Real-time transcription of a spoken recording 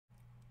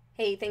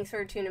Hey, thanks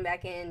for tuning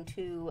back in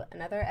to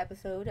another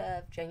episode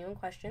of Genuine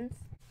Questions.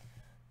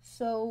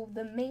 So,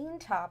 the main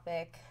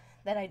topic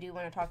that I do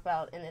want to talk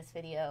about in this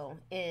video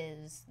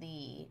is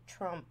the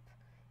Trump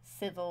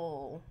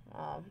civil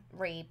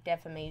rape,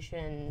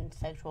 defamation,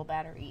 sexual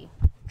battery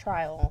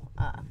trial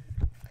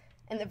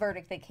and the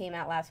verdict that came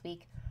out last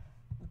week.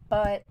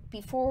 But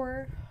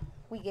before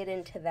we get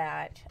into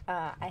that,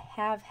 I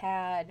have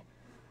had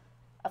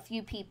a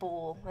few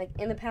people, like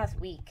in the past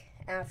week,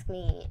 ask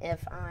me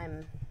if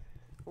I'm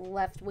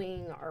left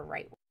wing or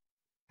right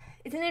wing.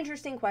 It's an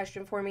interesting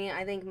question for me.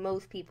 I think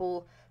most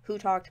people who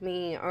talk to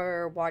me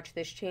or watch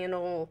this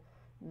channel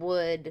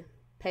would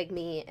peg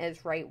me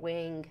as right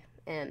wing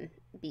and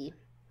be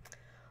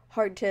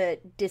hard to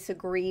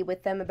disagree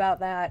with them about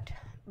that.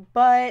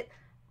 But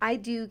I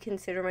do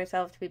consider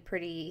myself to be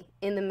pretty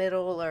in the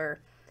middle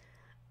or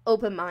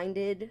open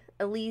minded,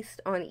 at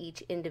least on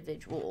each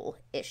individual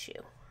issue.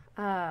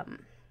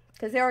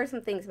 Because there are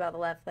some things about the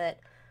left that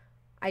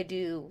I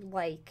do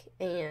like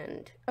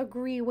and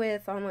agree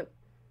with on like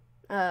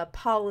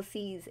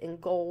policies and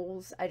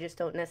goals. I just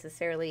don't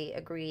necessarily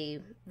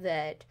agree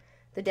that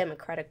the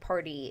Democratic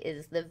Party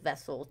is the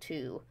vessel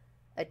to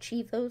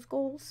achieve those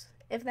goals,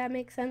 if that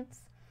makes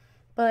sense.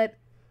 But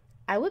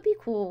I would be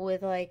cool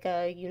with like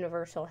a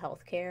universal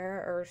health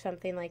care or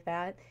something like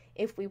that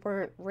if we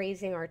weren't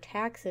raising our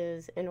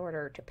taxes in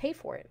order to pay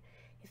for it.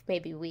 If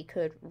maybe we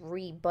could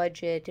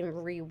re-budget and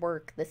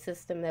rework the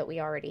system that we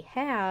already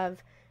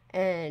have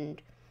and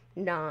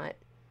not,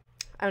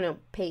 I don't know,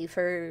 pay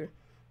for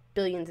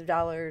billions of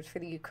dollars for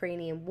the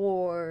Ukrainian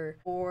war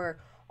or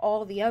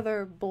all the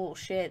other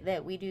bullshit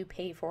that we do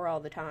pay for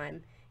all the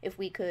time. If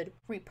we could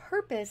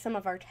repurpose some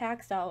of our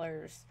tax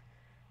dollars,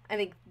 I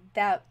think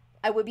that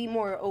I would be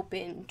more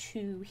open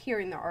to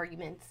hearing the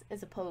arguments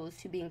as opposed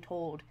to being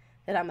told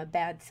that I'm a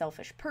bad,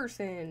 selfish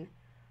person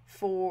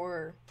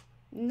for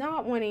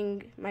not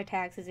wanting my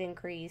taxes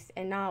increased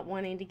and not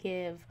wanting to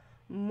give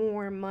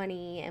more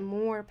money and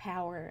more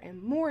power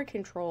and more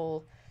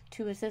control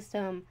to a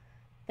system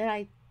that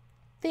I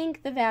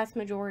think the vast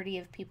majority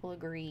of people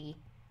agree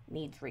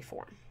needs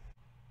reform.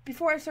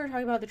 Before I start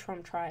talking about the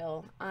Trump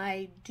trial,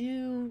 I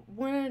do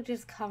want to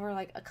just cover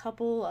like a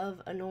couple of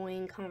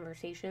annoying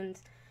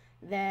conversations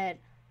that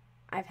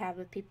I've had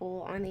with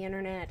people on the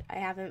internet. I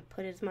haven't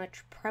put as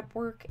much prep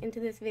work into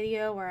this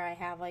video where I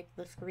have like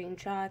the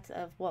screenshots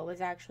of what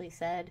was actually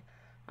said.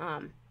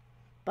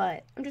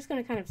 But I'm just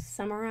going to kind of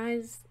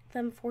summarize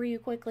them for you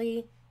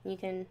quickly. You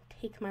can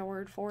take my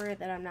word for it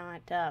that I'm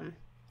not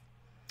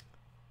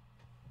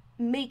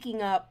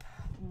making up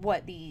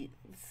what these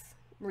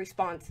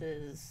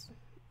responses,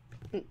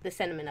 the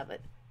sentiment of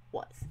it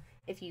was.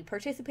 If you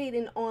participate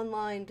in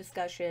online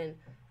discussion,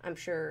 I'm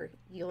sure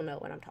you'll know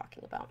what I'm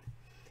talking about.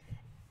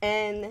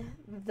 And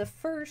the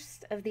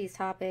first of these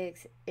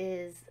topics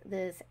is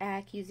this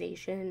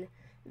accusation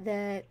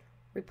that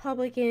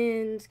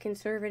Republicans,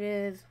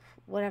 conservatives,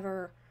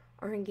 whatever,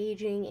 are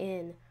engaging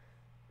in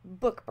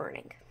book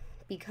burning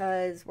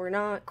because we're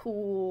not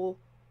cool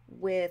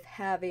with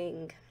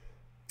having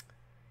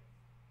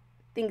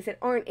things that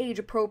aren't age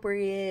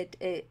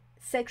appropriate,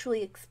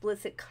 sexually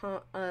explicit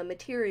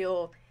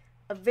material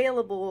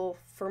available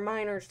for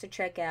minors to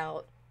check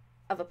out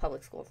of a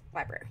public school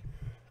library.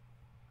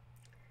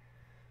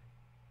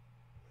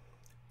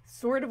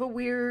 Sort of a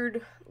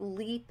weird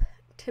leap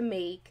to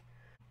make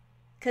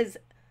because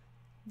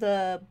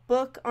the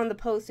book on the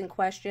post in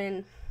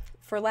question,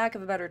 for lack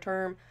of a better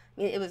term,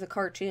 it was a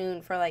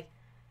cartoon for like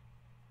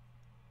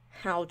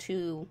how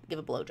to give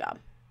a blowjob,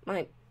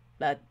 like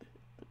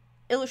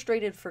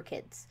illustrated for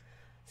kids.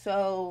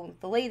 So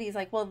the lady's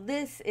like, well,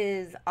 this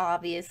is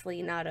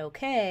obviously not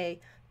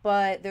okay,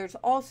 but there's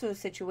also a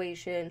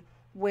situation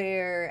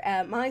where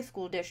at my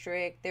school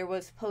district there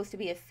was supposed to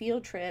be a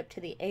field trip to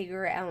the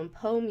Edgar Allan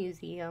Poe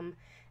Museum,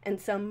 and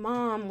some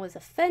mom was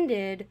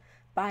offended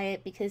by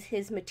it because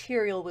his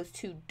material was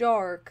too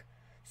dark,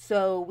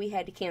 so we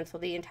had to cancel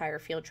the entire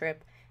field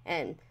trip,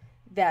 and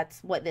that's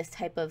what this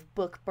type of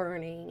book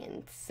burning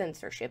and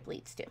censorship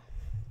leads to.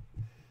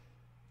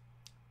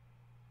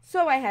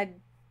 So I had,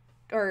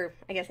 or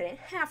I guess I didn't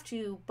have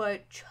to,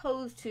 but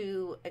chose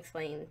to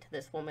explain to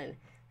this woman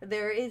that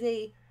there is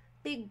a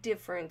big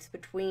difference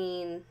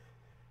between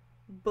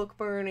book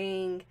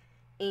burning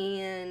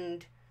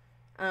and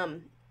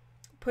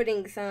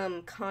putting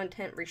some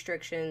content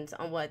restrictions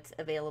on what's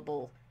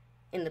available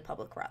in the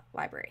public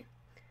library.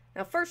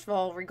 Now, first of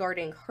all,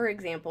 regarding her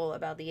example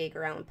about the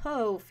Edgar Allan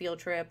Poe field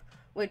trip,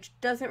 which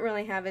doesn't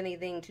really have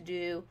anything to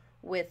do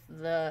with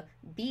the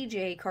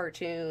BJ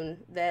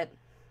cartoon that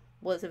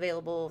was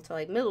available to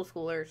like middle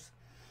schoolers,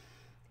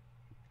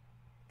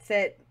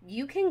 that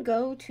you can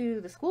go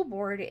to the school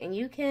board and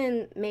you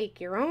can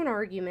make your own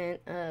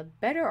argument, a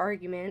better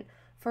argument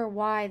for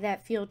why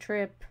that field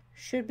trip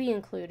should be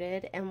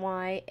included and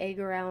why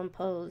Edgar Allan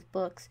Poe's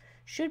books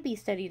should be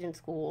studied in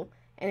school.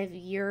 And if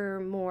you're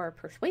more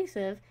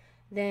persuasive,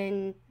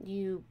 then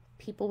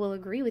people will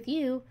agree with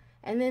you,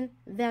 and then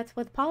that's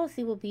what the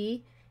policy will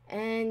be,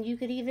 And you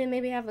could even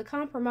maybe have the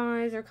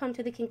compromise or come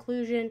to the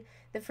conclusion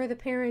that for the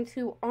parents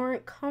who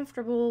aren't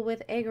comfortable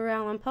with Edgar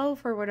Allan Poe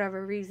for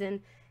whatever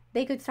reason,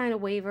 they could sign a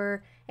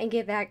waiver and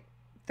get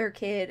their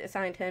kid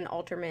assigned to an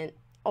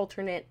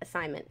alternate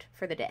assignment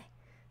for the day.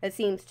 That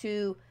seems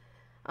to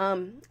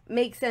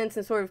make sense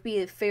and sort of be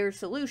a fair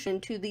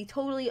solution to the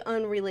totally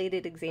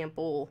unrelated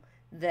example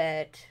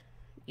that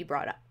you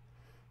brought up.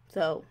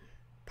 So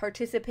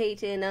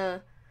participate in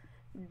a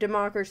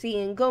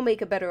democracy and go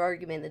make a better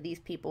argument than these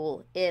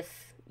people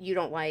if you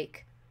don't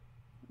like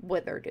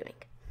what they're doing.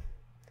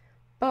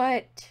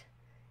 But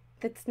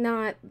that's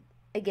not,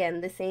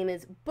 again, the same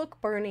as book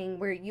burning,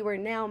 where you are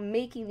now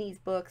making these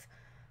books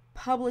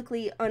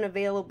publicly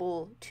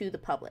unavailable to the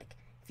public.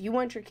 If you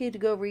want your kid to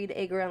go read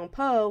Edgar Allan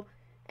Poe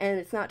and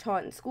it's not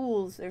taught in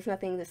schools, there's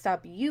nothing to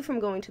stop you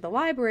from going to the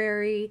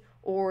library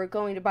or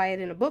going to buy it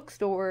in a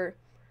bookstore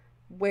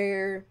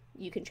where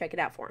you can check it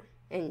out for them.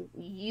 And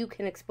you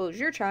can expose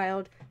your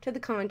child to the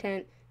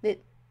content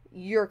that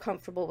you're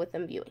comfortable with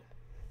them viewing.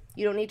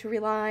 You don't need to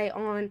rely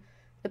on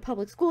the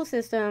public school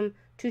system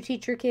to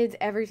teach your kids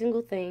every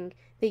single thing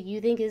that you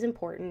think is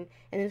important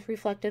and is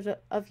reflective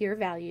of your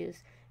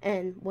values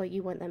and what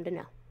you want them to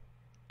know.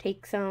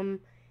 Take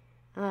some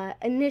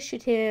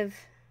initiative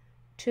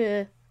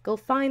to go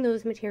find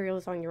those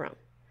materials on your own.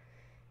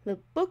 The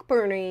book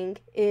burning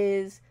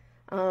is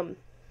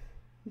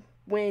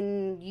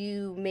when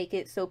you make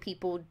it so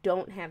people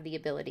don't have the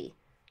ability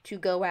to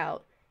go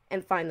out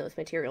and find those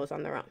materials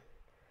on their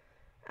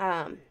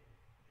own.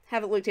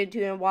 Haven't looked into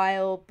it in a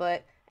while,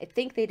 but I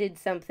think they did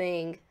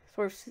something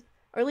sort of,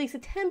 or at least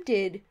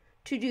attempted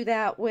to do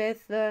that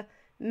with the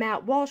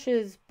Matt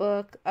Walsh's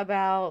book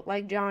about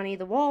like Johnny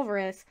the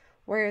Walrus,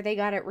 where they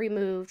got it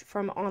removed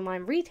from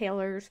online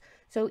retailers.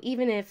 So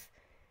even if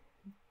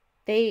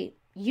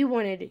you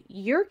wanted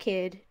your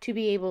kid to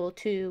be able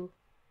to,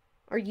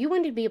 or you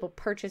wanted to be able to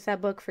purchase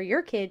that book for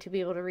your kid to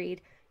be able to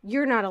read,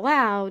 you're not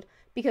allowed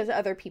because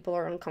other people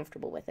are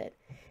uncomfortable with it.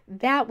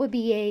 That would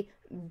be a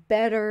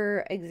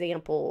better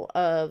example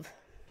of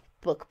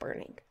book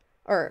burning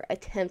or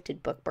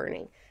attempted book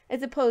burning,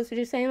 as opposed to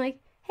just saying like,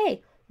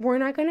 hey, we're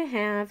not going to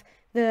have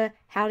the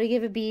How to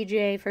Give a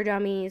BJ for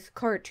Dummies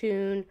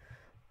cartoon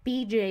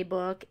BJ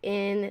book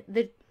in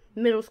the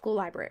middle school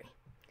library.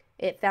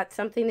 If that's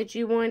something that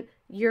you want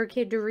your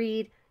kid to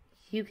read,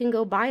 you can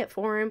go buy it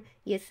for him,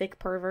 you sick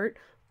pervert,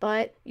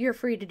 but you're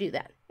free to do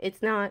that.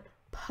 It's not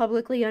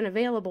publicly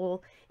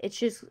unavailable. It's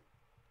just,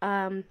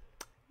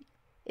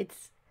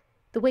 it's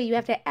the way you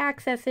have to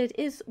access it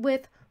is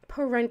with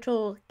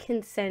parental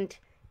consent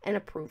and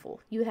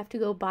approval. You have to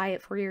go buy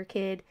it for your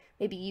kid.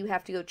 Maybe you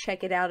have to go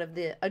check it out of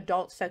the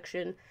adult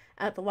section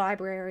at the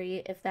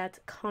library if that's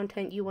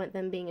content you want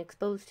them being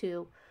exposed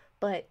to,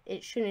 but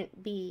it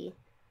shouldn't be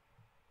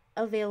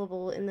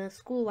available in the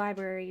school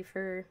library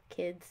for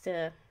kids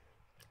to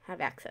have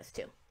access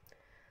to.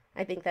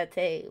 I think that's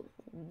a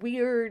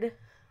weird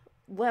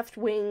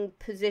left-wing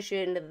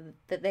position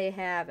that they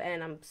have,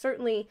 and I'm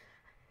certainly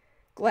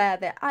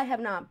glad that I have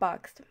not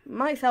boxed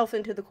myself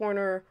into the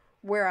corner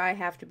where I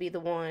have to be the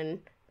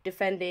one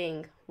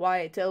defending why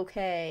it's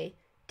okay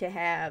to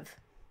have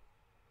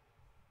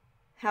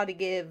How to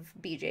Give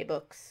BJ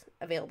books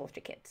available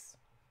to kids.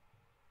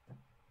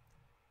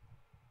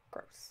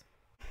 Gross.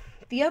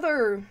 The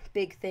other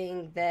big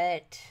thing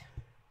that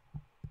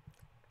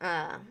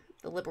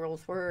the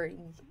liberals were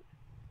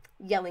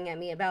yelling at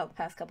me about the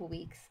past couple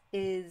weeks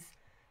is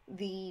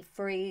the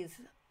phrase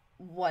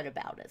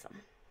whataboutism.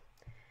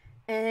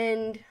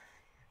 And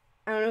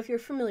I don't know if you're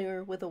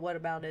familiar with a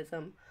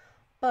whataboutism,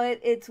 but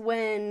it's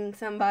when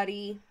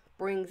somebody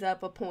brings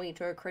up a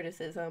point or a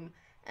criticism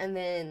and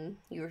then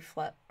you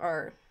reflect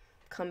or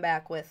come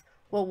back with,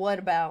 well, what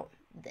about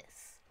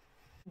this?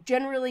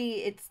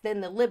 Generally, it's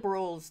then the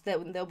liberals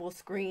that will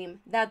scream,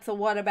 that's a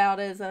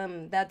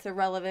whataboutism, that's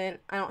irrelevant,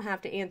 I don't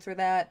have to answer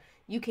that,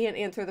 you can't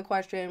answer the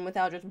question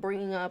without just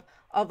bringing up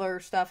other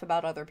stuff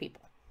about other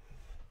people.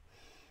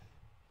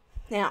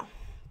 Now,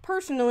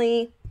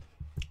 personally,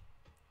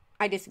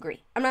 I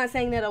disagree. I'm not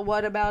saying that a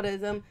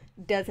whataboutism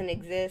doesn't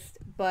exist,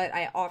 but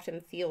I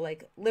often feel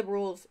like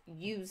liberals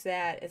use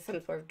that as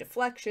some sort of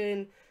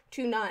deflection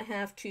to not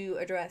have to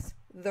address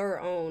their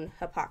own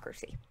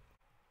hypocrisy.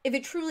 If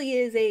it truly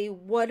is a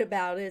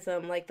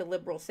whataboutism, like the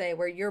liberals say,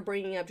 where you're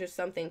bringing up just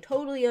something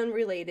totally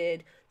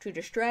unrelated to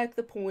distract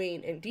the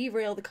point and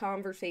derail the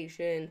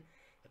conversation,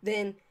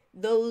 then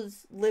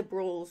those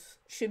liberals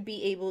should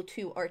be able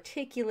to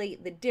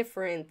articulate the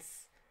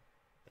difference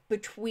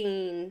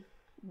between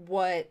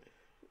what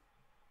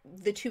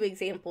the two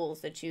examples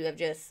that you have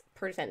just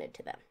presented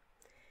to them.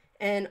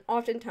 And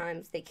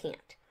oftentimes they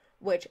can't,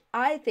 which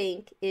I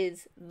think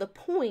is the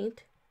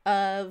point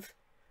of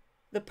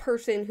the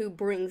person who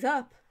brings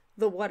up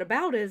the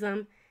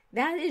whataboutism.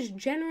 That is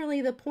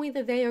generally the point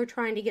that they are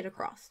trying to get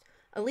across.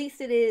 At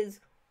least it is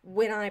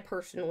when I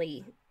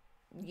personally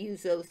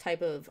use those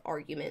type of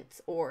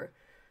arguments or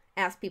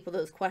ask people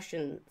those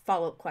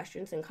follow-up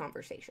questions in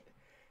conversation.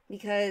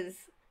 Because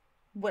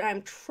what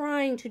I'm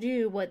trying to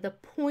do, what the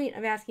point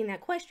of asking that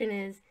question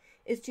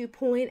is to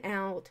point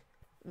out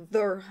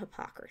their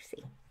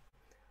hypocrisy.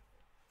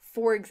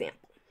 For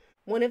example,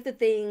 one of the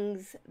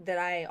things that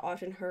I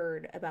often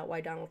heard about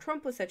why Donald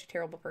Trump was such a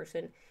terrible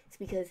person is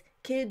because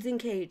kids in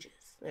cages.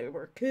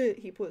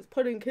 He was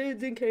putting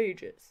kids in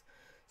cages.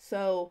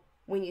 So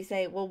when you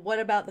say, well, what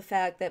about the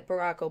fact that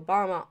Barack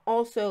Obama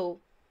also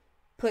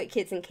put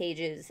kids in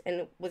cages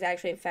and was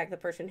actually, in fact, the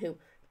person who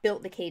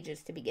built the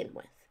cages to begin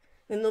with?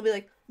 Then they'll be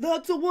like,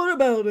 that's a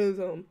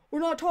whataboutism. We're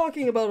not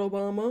talking about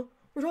Obama.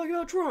 We're talking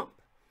about Trump.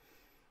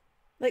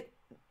 Like,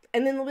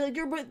 and then they'll be like,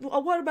 you're a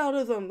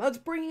whataboutism. That's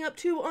bringing up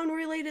two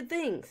unrelated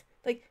things.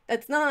 Like,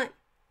 that's not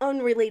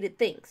unrelated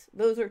things.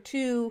 Those are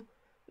two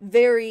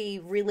very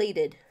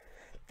related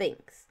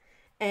things.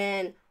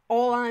 And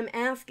all I'm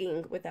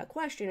asking with that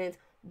question is,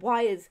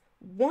 why is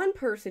one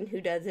person who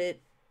does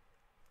it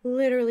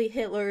literally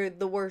Hitler,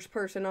 the worst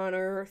person on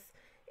earth?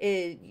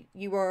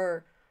 You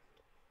are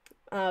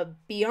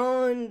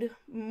beyond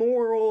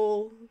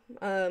moral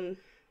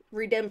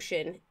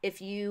redemption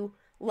if you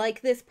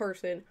like this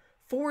person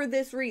for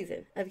this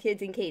reason of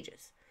kids in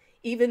cages,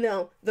 even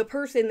though the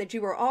person that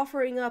you are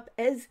offering up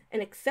as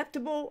an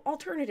acceptable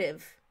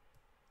alternative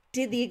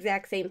did the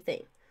exact same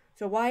thing.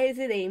 So why is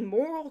it a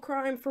moral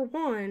crime for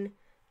one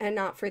and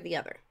not for the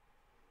other?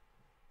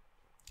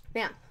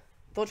 Now,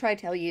 they'll try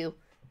to tell you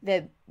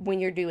that when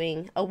you're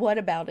doing a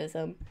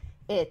whataboutism,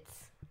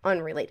 it's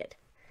unrelated.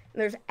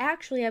 There's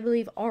actually, I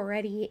believe,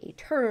 already a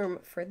term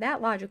for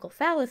that logical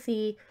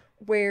fallacy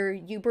where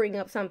you bring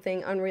up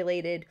something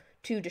unrelated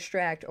to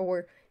distract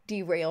or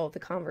derail the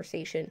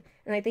conversation.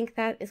 And I think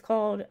that is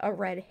called a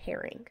red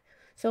herring.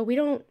 So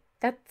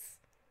that's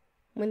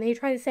when they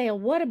try to say a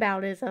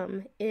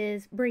whataboutism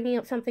is bringing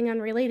up something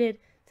unrelated.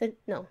 So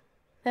no,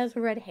 that's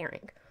a red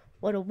herring.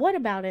 What a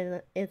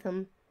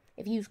whataboutism,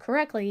 if used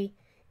correctly,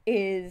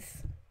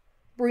 is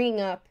bringing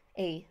up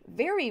a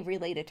very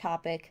related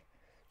topic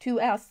to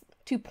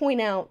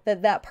point out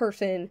that that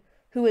person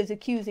who is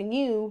accusing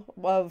you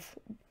of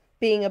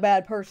being a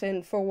bad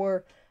person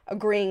for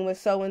agreeing with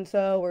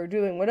so-and-so or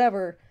doing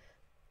whatever,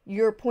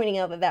 you're pointing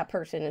out that that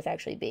person is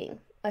actually being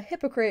a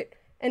hypocrite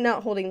and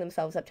not holding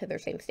themselves up to their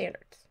same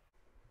standards.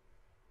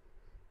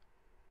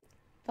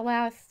 The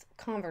last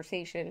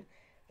conversation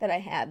that I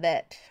had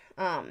that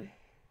I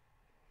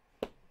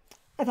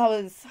thought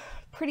was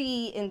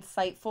pretty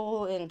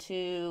insightful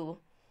into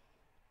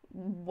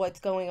what's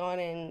going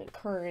on in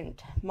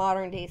current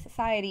modern day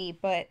society,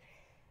 but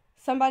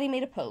somebody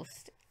made a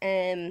post,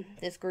 and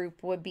this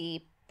group would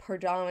be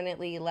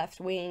predominantly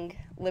left-wing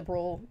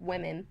liberal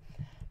women,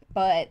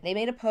 but they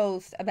made a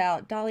post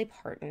about Dolly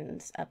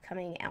Parton's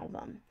upcoming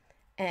album,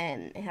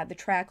 and it had the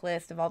track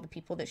list of all the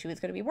people that she was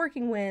going to be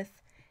working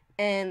with,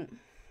 and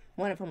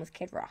one of them was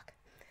Kid Rock.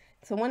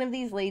 So one of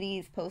these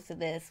ladies posted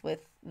this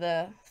with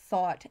the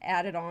thought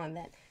added on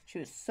that she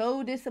was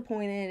so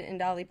disappointed in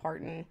Dolly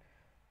Parton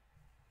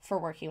for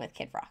working with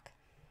Kid Rock.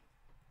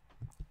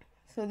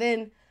 So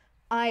then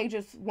I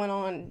just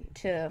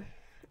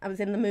I was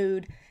in the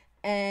mood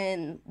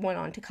and went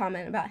on to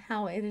comment about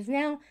how it is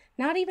now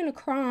not even a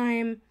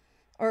crime,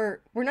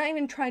 or we're not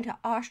even trying to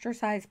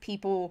ostracize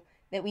people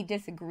that we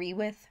disagree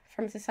with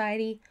from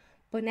society,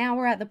 but now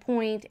we're at the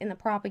point in the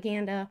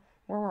propaganda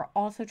where we're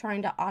also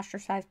trying to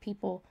ostracize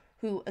people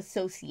who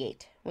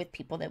associate with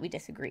people that we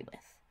disagree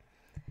with.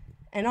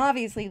 And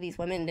obviously these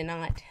women did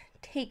not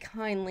take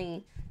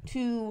kindly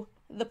to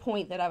the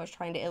point that I was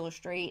trying to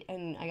illustrate,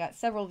 and I got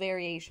several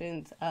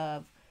variations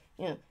of,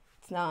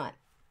 it's not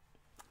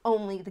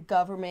only the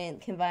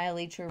government can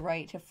violate your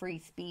right to free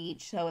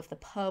speech, so if the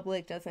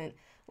public doesn't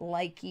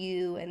like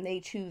you and they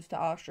choose to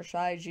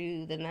ostracize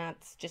you, then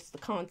that's just the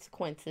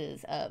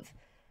consequences of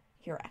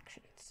your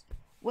actions.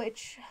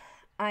 Which,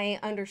 I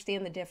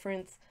understand the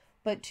difference,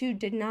 but to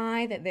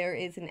deny that there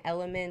is an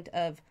element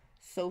of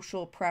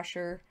social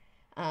pressure,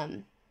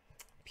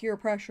 peer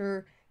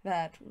pressure,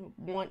 that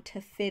want to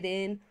fit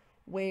in,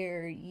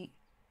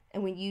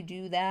 and when you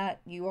do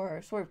that, you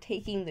are sort of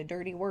taking the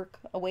dirty work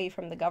away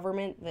from the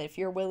government, that if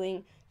you're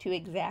willing to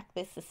exact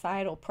this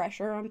societal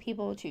pressure on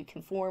people to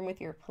conform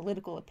with your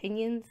political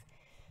opinions,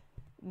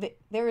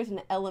 there is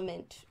an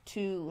element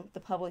to the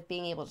public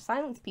being able to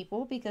silence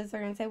people, because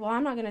they're going to say, well,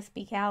 I'm not going to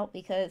speak out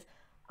because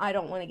I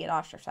don't want to get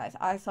ostracized.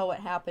 I saw what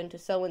happened to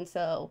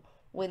so-and-so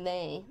when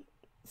they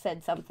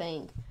said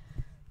something.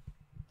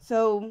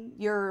 So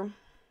you're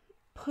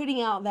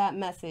putting out that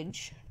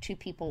message to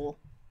people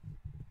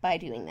by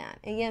doing that.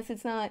 And yes,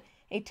 it's not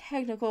a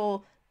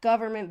technical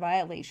government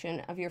violation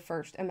of your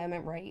First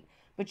Amendment right,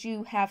 but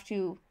you have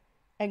to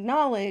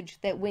acknowledge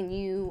that when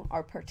you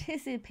are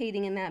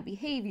participating in that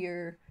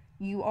behavior,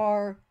 you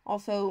are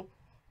also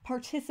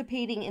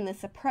participating in the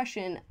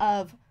suppression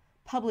of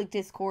public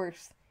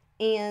discourse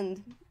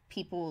and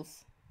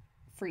people's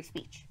free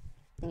speech.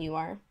 And you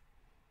are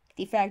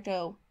de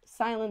facto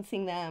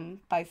silencing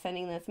them by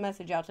sending this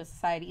message out to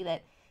society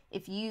that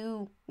if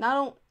you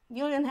don't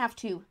have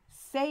to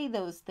say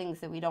those things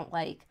that we don't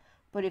like,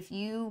 but if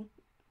you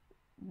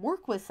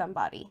work with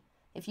somebody,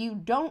 if you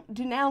don't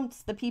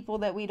denounce the people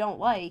that we don't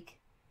like,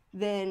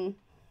 then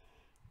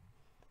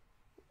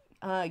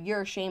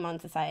you're a shame on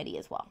society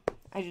as well.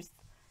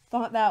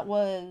 thought that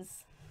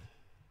was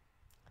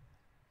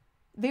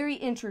very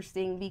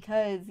interesting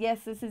because,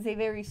 yes, this is a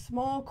very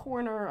small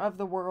corner of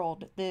the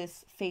world,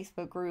 this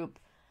Facebook group,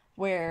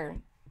 where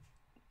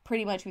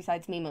pretty much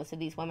besides me, most of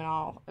these women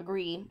all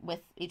agree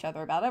with each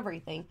other about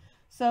everything.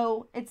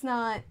 So it's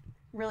not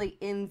really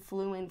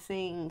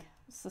influencing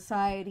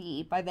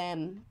society by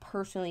them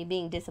personally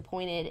being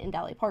disappointed in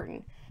Dolly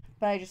Parton.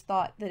 But I just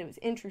thought that it was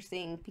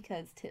interesting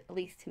because, at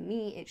least to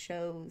me, it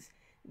shows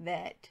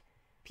that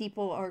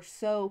people are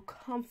so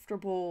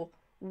comfortable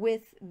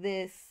with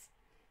this,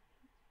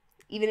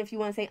 even if you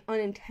want to say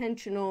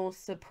unintentional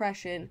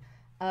suppression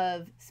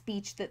of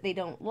speech that they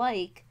don't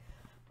like,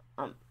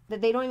 that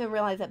they don't even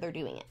realize that they're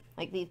doing it.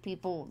 Like, these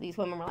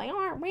women were like,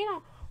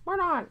 oh, we're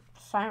not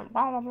saying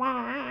blah, blah,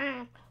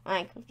 blah.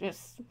 Like,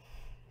 just,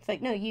 it's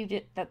like, no, you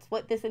did, that's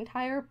what this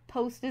entire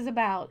post is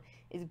about,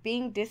 is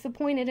being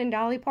disappointed in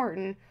Dolly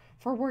Parton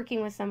for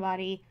working with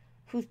somebody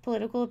whose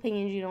political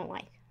opinions you don't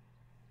like.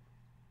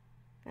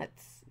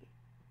 That's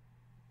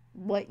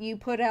what you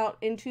put out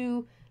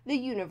into the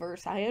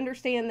universe. I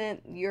understand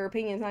that your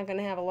opinion's not going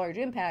to have a large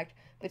impact,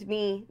 but to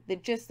me,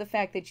 just the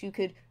fact that you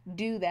could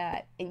do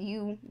that and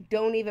you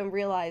don't even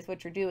realize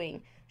what you're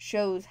doing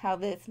shows how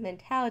this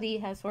mentality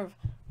has sort of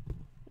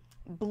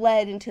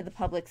bled into the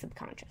public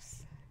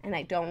subconscious, and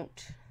I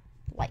don't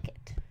like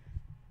it.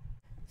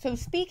 So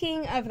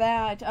speaking of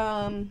that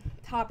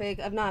topic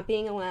of not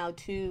being allowed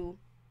to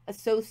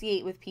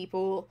associate with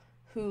people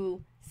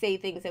who say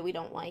things that we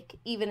don't like,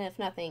 even if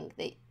nothing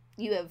that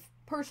you have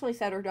personally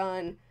said or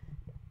done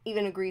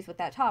even agrees with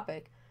that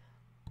topic,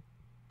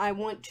 I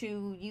want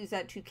to use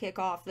that to kick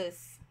off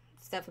this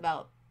stuff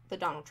about the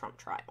Donald Trump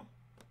trial.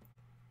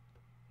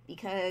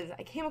 Because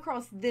I came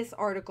across this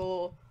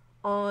article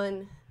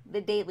on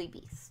the Daily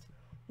Beast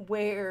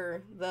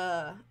where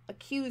the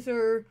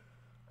accuser,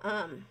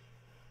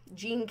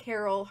 Jean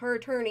Carroll, her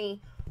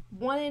attorney,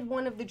 wanted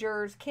one of the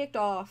jurors kicked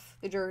off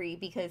the jury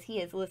because he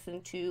has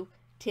listened to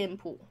Tim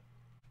Pool.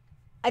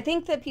 I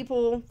think that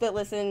people that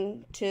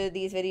listen to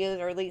these videos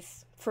are at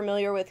least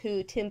familiar with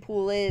who Tim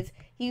Pool is.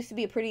 He used to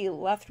be a pretty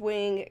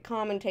left-wing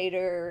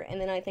commentator,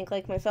 and then I think,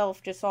 like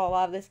myself, just saw a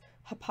lot of this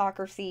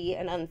hypocrisy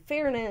and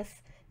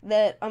unfairness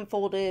that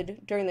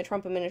unfolded during the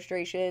Trump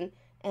administration,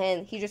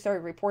 and he just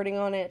started reporting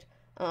on it.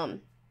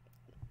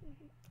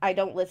 I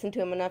don't listen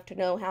to him enough to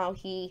know how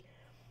he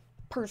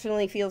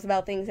personally feels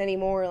about things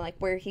anymore, like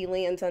where he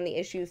lands on the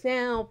issues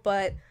now,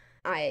 but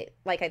I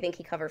think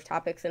he covers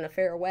topics in a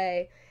fair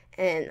way,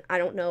 and I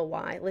don't know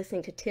why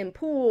listening to Tim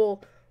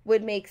Pool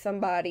would make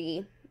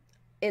somebody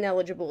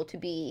ineligible to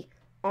be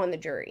on the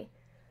jury.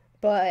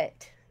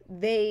 But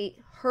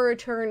her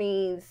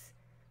attorneys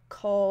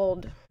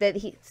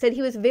said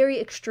he was very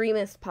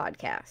extremist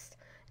podcast.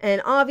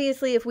 And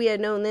obviously, if we had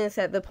known this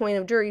at the point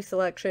of jury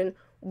selection,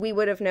 we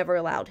would have never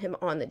allowed him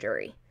on the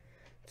jury.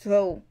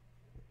 So,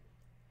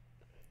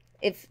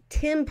 if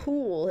Tim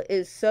Pool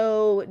is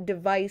so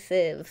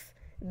divisive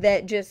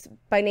that just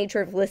by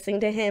nature of listening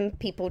to him,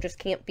 people just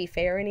can't be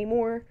fair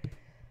anymore,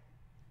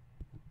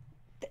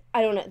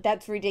 I don't know,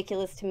 that's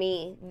ridiculous to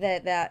me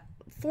that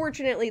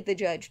fortunately the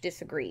judge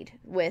disagreed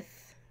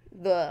with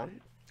the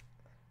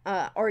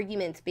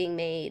arguments being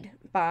made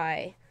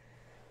by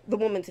the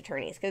woman's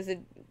attorneys, because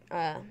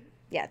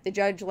the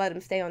judge let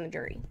him stay on the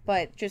jury.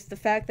 But just the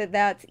fact that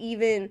that's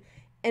even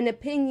an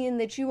opinion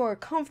that you are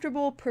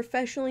comfortable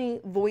professionally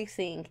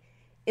voicing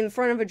in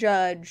front of a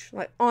judge,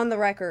 like on the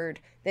record,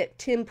 that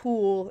Tim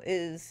Pool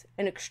is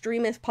an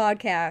extremist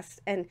podcast,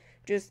 and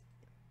just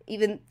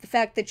even the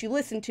fact that you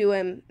listen to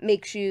him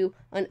makes you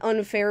an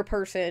unfair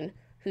person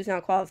who's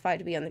not qualified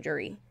to be on the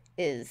jury,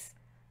 is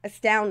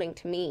astounding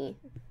to me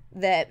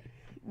that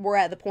we're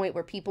at the point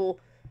where people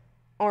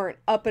aren't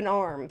up in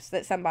arms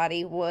that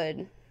somebody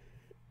would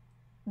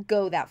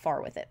go that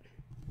far with it.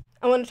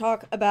 I want to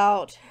talk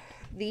about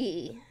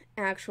the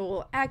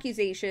actual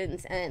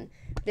accusations and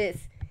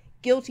this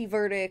guilty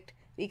verdict,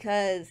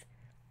 because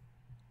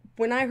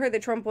when I heard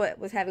that Trump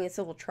was having a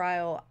civil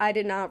trial, I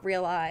did not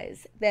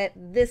realize that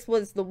this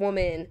was the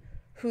woman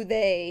who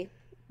they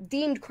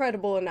deemed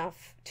credible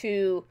enough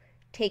to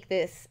take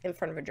this in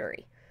front of a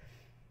jury.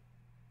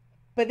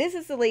 But this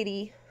is the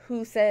lady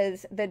who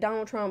says that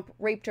Donald Trump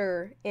raped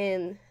her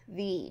in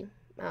the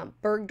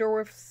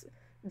Bergdorf's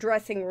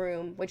dressing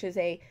room, which is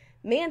a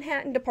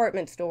Manhattan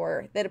department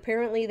store that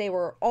apparently they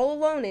were all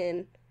alone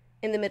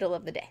in the middle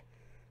of the day.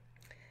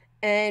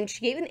 And she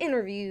gave an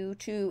interview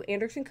to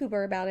Anderson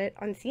Cooper about it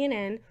on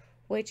CNN,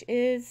 which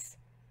is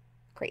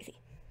crazy.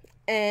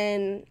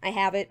 And I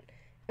have it,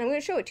 and I'm going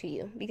to show it to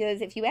you,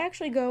 because if you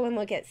actually go and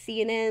look at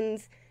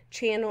CNN's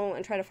channel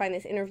and try to find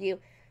this interview,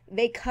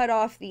 they cut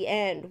off the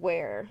end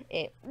where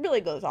it really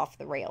goes off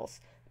the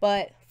rails.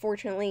 But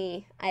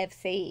fortunately, I have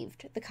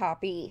saved the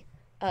copy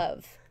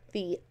of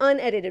the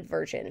unedited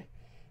version,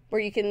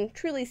 where you can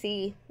truly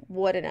see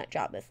what a nut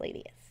job this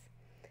lady is.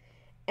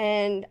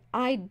 And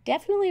I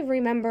definitely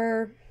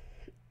remember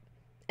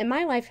in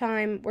my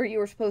lifetime where you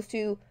were supposed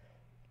to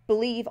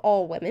believe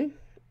all women,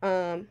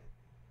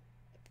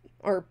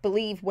 or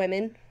believe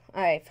women.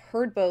 I've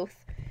heard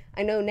both.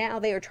 I know now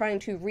they are trying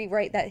to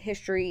rewrite that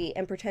history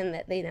and pretend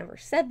that they never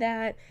said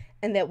that,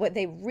 and that what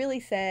they really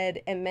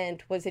said and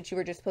meant was that you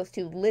were just supposed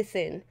to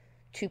listen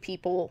to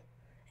people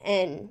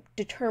and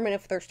determine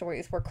if their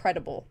stories were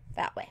credible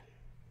that way.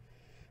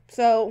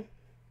 So,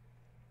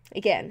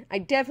 again, I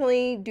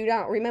definitely do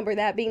not remember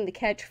that being the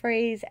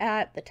catchphrase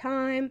at the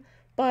time,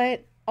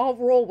 but I'll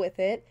roll with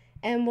it,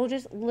 and we'll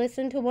just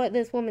listen to what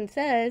this woman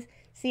says,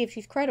 see if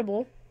she's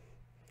credible,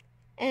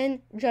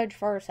 and judge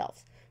for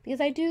ourselves.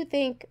 Because I do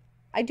think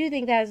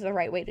that is the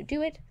right way to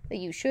do it, that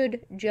you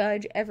should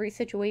judge every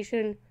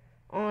situation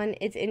on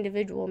its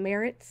individual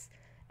merits,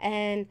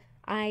 and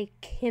I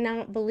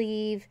cannot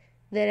believe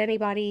that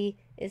anybody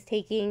is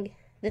taking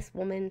this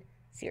woman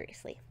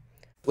seriously.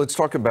 Let's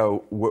talk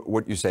about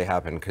what you say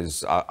happened,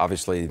 because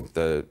obviously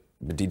the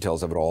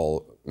details of it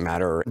all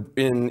matter.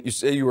 You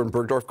say you were in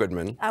Bergdorf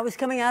Goodman. I was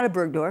coming out of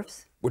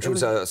Bergdorf's. Which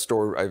was a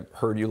store I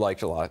heard you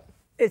liked a lot.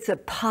 It's a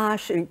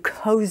posh and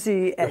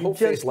cozy. Your whole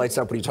face lights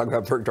up when you talk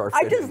about Bergdorf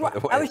Goodman, by the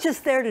way. I was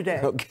just there today.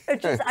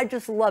 Okay. I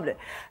just loved it.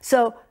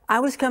 So I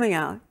was coming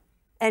out,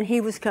 and he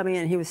was coming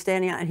in. He was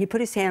standing out, and he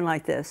put his hand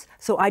like this.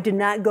 So I did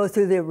not go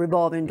through the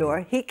revolving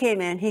door. He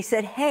came in. He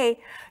said, "Hey,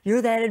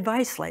 you're that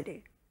advice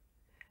lady."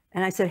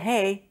 And I said,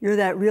 "Hey, you're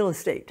that real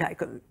estate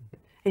tycoon."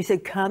 He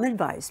said, "Come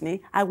advise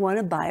me. I want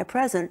to buy a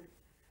present."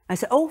 I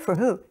said, "Oh, for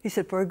who?" He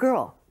said, "For a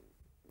girl."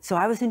 So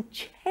I was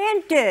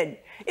enchanted.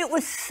 It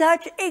was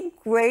such a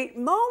great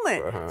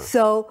moment.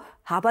 So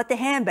how about the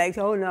handbags?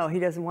 Oh, no, he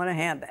doesn't want a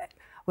handbag.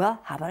 Well,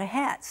 how about a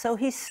hat? So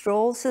he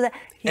strolls to that.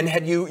 And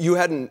had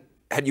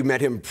you met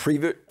him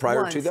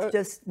prior to that?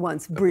 Just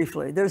once,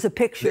 briefly. There's a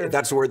picture.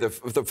 That's where the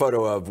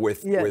photo of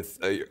with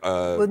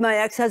my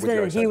ex-husband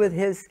and he with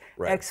his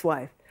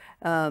ex-wife.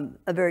 A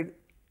very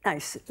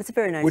nice. It's a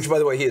very nice. Which, by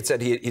the way, he had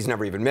said he's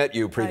never even met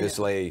you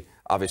previously.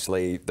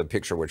 Obviously, the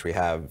picture which we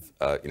have,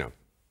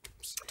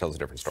 tells a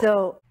different story.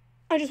 So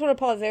I just want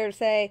to pause there to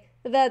say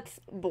that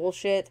that's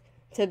bullshit.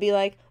 To be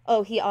like,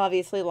 oh, he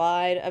obviously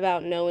lied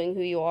about knowing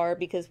who you are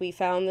because we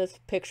found this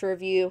picture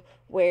of you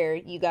where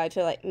you got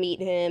to like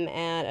meet him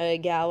at a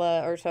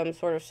gala or some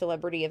sort of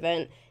celebrity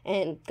event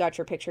and got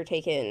your picture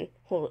taken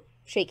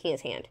shaking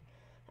his hand.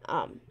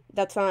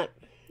 That's not,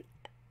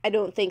 I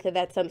don't think that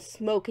that's some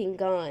smoking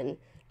gun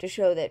to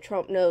show that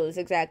Trump knows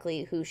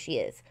exactly who she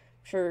is.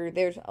 Sure,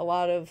 there's a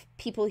lot of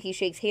people he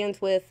shakes hands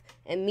with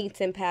and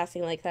meets in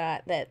passing like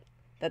that.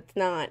 That's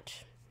not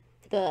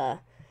the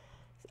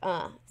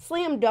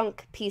slam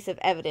dunk piece of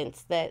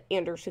evidence that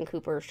Anderson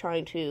Cooper is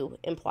trying to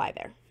imply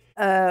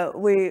there.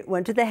 We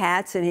went to the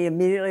hats, and he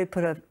immediately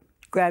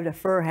grabbed a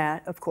fur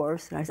hat, of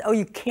course. And I said, "Oh,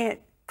 you can't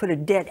put a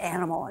dead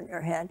animal on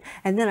your head."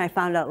 And then I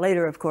found out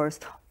later, of course,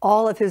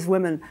 all of his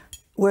women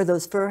wear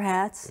those fur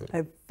hats.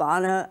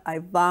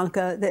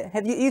 Ivanka,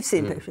 you've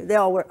seen pictures? They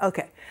all wear.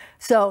 Okay,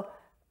 so.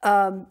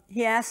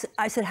 He asked,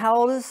 I said, "How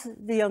old is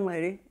the young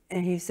lady?"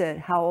 And he said,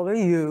 "How old are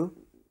you?"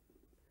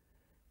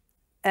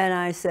 And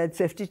I said,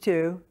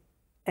 52.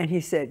 And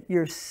he said,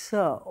 "You're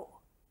so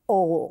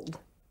old."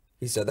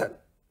 He said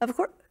that? Of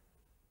course.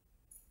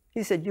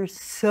 He said, "You're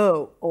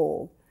so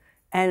old."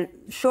 And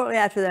shortly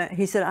after that,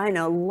 he said, "I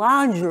know,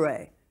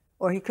 lingerie."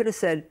 Or he could have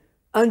said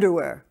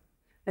underwear.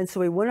 And so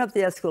we went up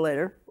the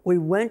escalator. We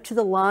went to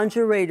the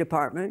lingerie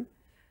department.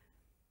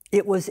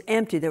 It was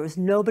empty. There was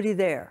nobody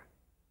there.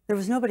 There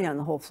was nobody on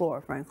the whole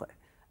floor, frankly.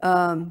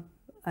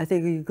 I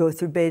think you go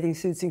through bathing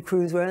suits and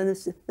cruisewear,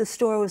 and the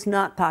store was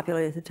not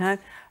popular at the time.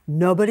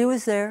 Nobody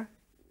was there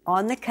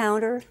on the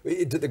counter.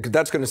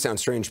 That's going to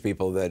sound strange to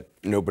people that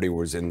nobody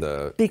was in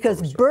the...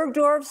 Because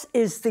Bergdorf's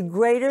is the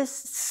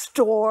greatest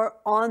store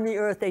on the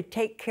earth. They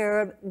take care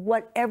of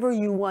whatever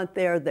you want,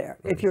 they're there.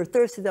 If you're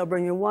thirsty, they'll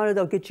bring you water,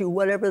 they'll get you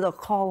whatever, they'll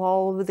call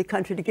all over the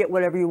country to get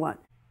whatever you want.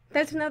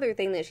 That's another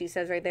thing that she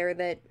says right there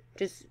that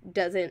just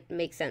doesn't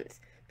make sense.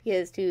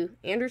 Because to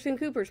Anderson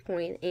Cooper's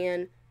point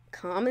and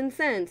common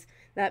sense,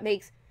 that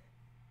makes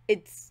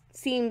it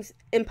seems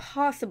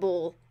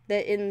impossible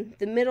that in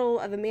the middle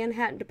of a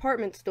Manhattan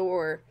department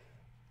store,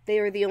 they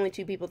are the only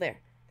two people there.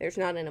 There's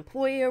not an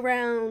employee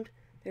around,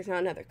 there's not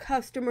another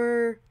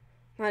customer,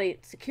 not a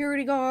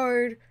security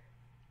guard,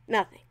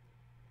 nothing.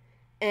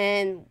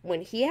 And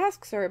when he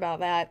asks her about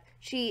that,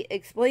 she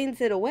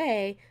explains it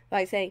away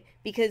by saying,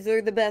 because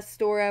they're the best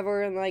store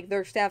ever and like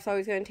their staff's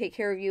always going to take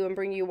care of you and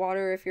bring you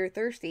water if you're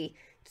thirsty.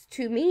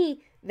 To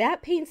me,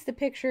 that paints the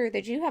picture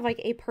that you have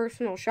like a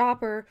personal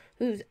shopper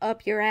who's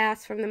up your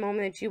ass from the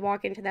moment that you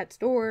walk into that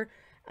store.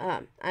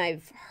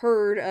 I've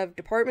heard of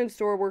department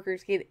store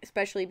workers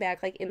especially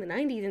back like in the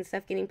 90s and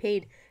stuff, getting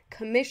paid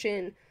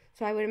commission.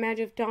 So I would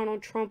imagine if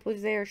Donald Trump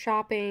was there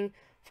shopping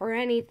for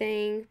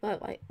anything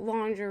but like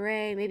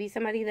lingerie, maybe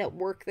somebody that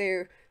worked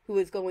there who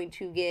was going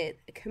to get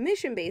a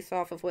commission based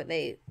off of what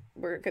they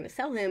were going to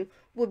sell him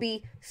would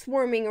be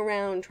swarming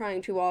around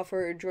trying to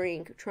offer a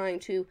drink, trying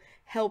to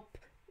help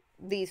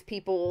these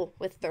people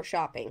with their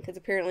shopping, because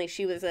apparently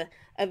she was a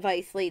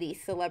Vice Lady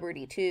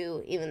celebrity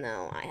too, even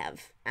though I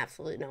have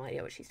absolutely no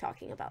idea what she's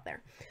talking about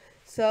there.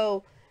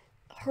 So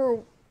her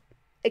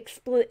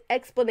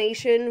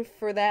explanation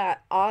for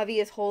that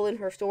obvious hole in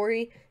her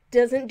story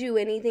doesn't do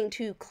anything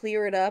to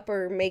clear it up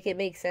or make it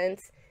make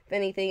sense. If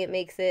anything, it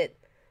makes it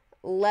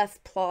less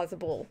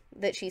plausible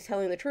that she's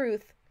telling the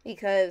truth,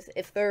 because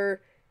if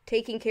they're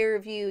taking care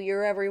of you,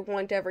 your every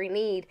want, every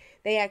need,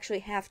 they actually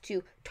have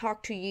to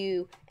talk to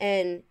you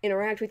and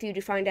interact with you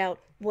to find out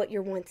what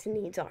your wants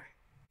and needs are.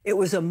 It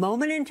was a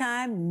moment in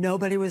time,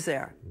 nobody was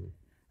there.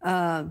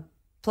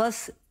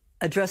 Plus,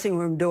 a dressing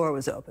room door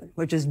was open,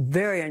 which is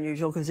very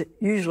unusual because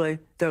usually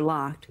they're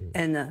locked,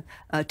 and the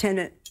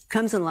attendant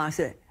comes and locks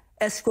it,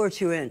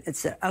 escorts you in,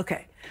 etc.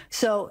 Okay,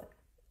 so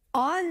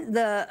on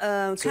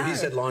the so he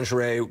said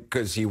lingerie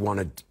because he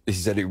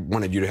said he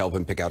wanted you to help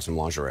him pick out some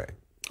lingerie.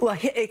 Well,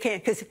 it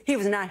can't, because he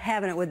was not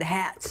having it with the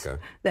hats.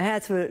 Okay. The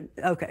hats were,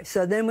 okay.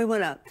 So then we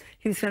went up.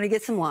 He was going to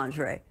get some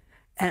lingerie.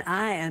 And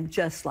I am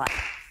just like,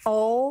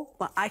 oh,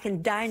 well, I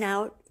can dine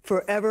out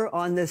forever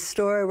on this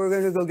story. We're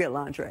going to go get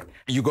lingerie.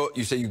 You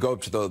say you go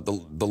up to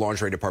the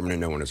lingerie department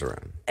and no one is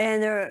around.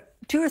 And there are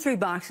 2 or 3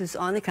 boxes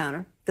on the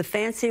counter. The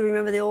fancy,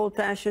 remember the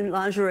old-fashioned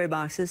lingerie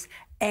boxes,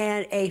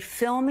 and a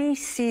filmy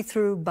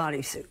see-through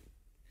bodysuit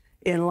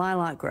in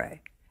lilac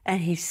gray.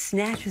 And he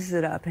snatches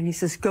it up and he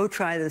says, go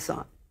try this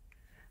on.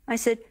 I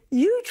said,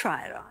 you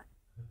try it on.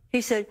 He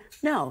said,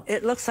 no,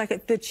 it looks like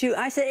it fits you.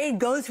 I said, it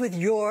goes with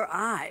your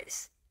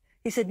eyes.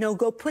 He said, no,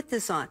 go put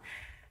this on.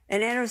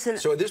 And Anderson.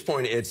 So at this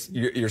point,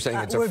 you're saying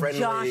it's a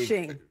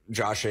friendly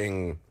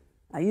joshing.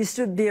 I used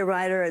to be a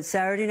writer at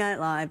Saturday Night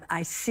Live.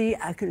 I see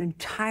an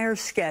entire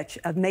sketch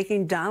of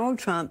making Donald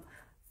Trump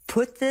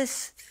put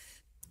this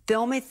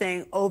filmy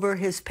thing over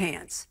his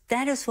pants.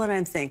 That is what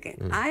I'm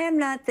thinking. I am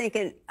not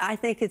thinking, I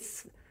think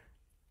it's,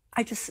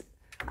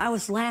 I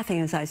was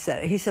laughing as I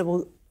said it. He said,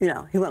 well, you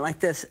know, he went like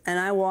this, and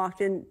I walked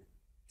in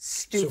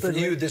stupidly. So for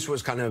you, this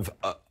was kind of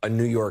a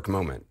New York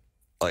moment.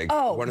 Like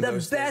one of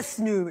those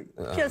best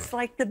just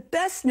like the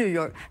best New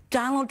York.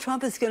 Donald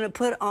Trump is going to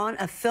put on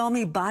a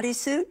filmy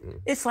bodysuit.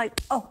 It's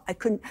like, oh, I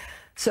couldn't.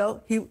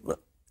 So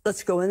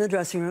let's go in the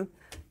dressing room.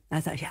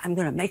 I thought, yeah, I'm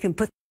going to make him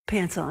put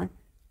pants on.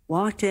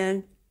 Walked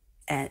in,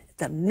 and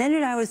the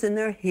minute I was in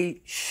there,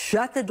 he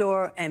shut the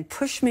door and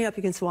pushed me up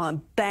against the wall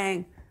and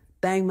bang,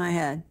 banged my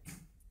head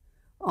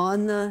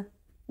on the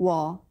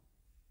wall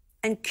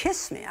and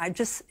kissed me.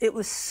 It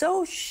was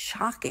so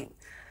shocking.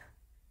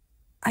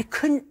 I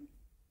couldn't.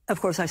 Of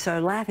course, I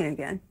started laughing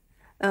again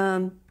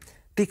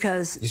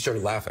because... You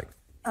started laughing?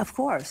 Of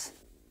course.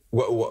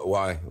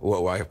 Why?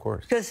 Why, of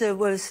course? Because it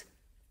was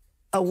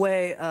a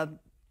way of...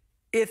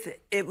 If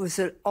it was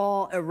at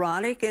all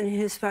erotic in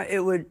his part,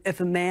 it would... If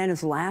a man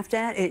is laughed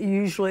at, it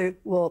usually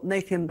will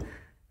make him...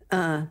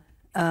 and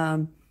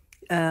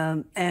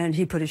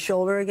he put his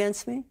shoulder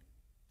against me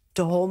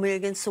to hold me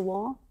against the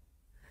wall.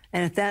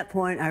 And at that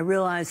point, I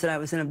realized that I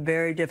was in a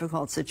very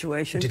difficult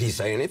situation. Did he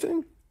say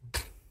anything?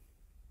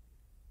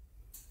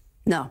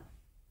 No.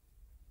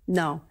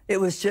 No. It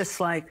was just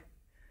like,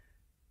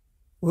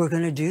 we're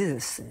going to do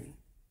this thing.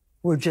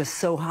 We're just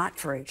so hot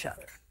for each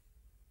other.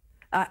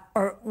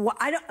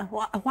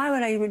 Why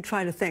would I even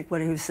try to think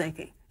what he was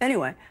thinking?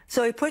 Anyway,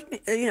 so he pushed me,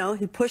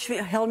 he pushed me,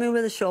 held me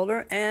with his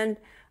shoulder, and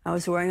I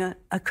was wearing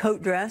a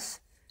coat dress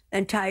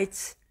and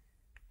tights,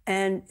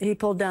 and he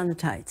pulled down the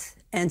tights.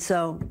 And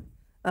so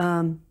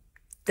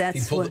that's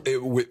he pulled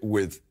it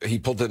with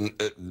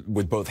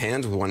both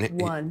hands, with one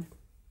hand? One.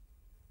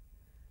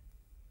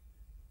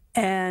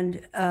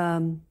 And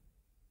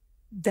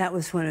that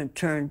was when it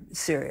turned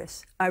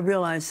serious. I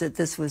realized that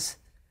this was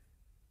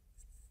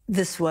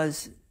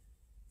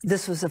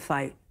a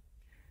fight.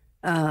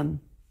 And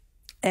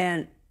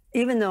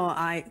even though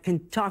I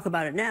can talk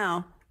about it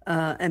now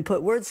and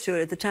put words to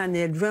it, at the time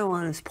the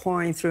adrenaline is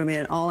pouring through me,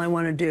 and all I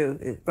want to do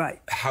is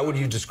right. How would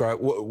you describe?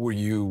 What were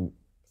you?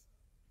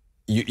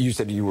 You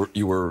said you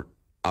were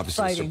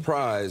obviously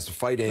surprised,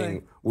 fighting.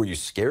 Right. Were you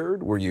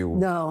scared? Were you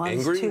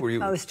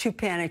angry? I was too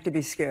panicked to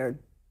be scared.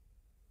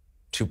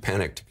 Too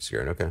panicked to be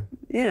scared. Okay.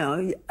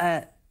 You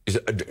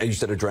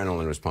said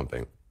adrenaline was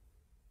pumping.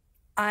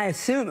 I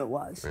assume it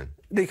was,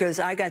 because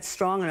I got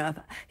strong enough.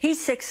 He's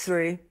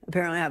 6'3",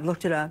 apparently. I've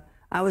looked it up.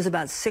 I was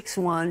about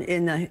 6'1"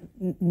 in the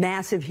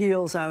massive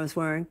heels I was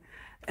wearing.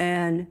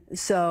 And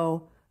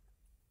so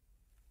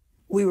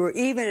we were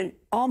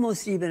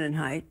almost even in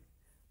height.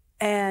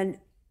 And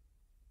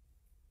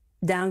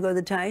down go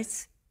the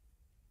tights.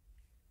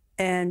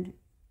 And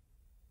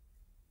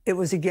it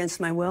was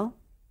against my will.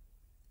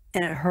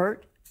 And it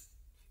hurt.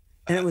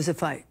 And it was a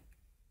fight.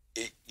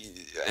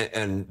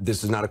 And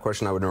this is not a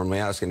question I would normally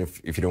ask, and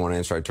if you don't want to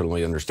answer, I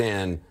totally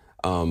understand.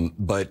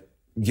 But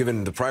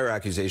given the prior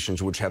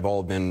accusations, which have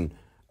all been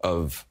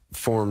of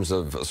forms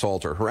of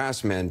assault or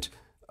harassment,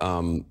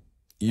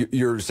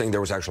 you're saying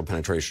there was actual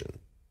penetration?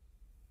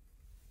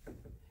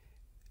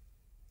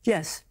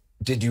 Yes.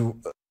 Did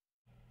you...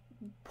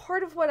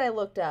 Part of what I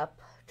looked up,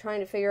 trying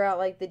to figure out,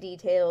 like, the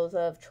details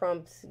of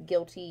Trump's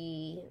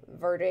guilty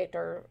verdict,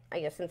 or I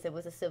guess since it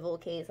was a civil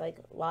case, like,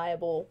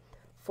 liable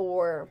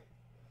for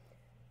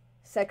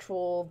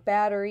sexual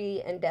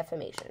battery and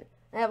defamation.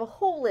 I have a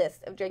whole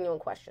list of genuine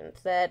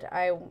questions that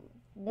I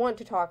want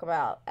to talk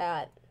about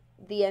at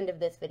the end of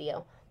this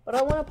video, but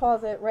I want to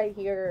pause it right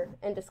here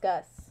and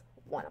discuss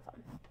one of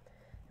them.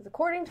 Because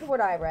according to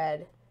what I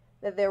read,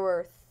 that there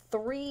were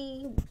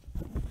three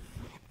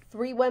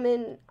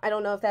women. I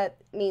don't know if that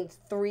means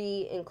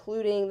three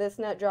including this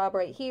nut job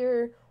right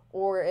here,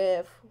 or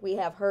if we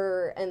have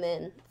her and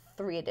then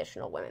 3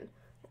 additional women.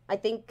 I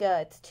think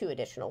it's 2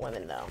 additional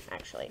women, though,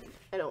 actually.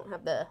 I don't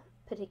have the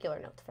particular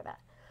notes for that.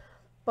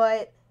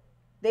 But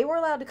they were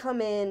allowed to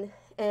come in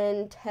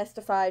and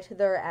testify to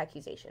their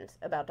accusations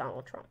about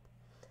Donald Trump.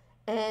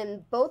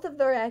 And both of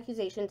their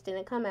accusations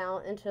didn't come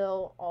out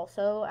until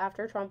also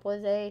after Trump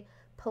was a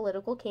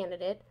political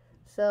candidate.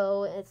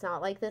 So it's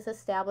not like this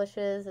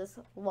establishes this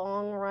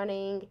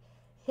long-running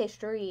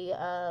history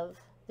of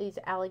these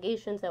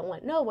allegations that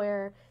went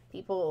nowhere.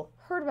 People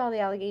heard about the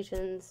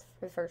allegations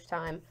for the first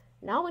time,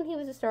 not when he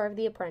was a star of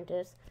The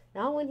Apprentice,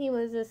 not when he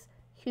was this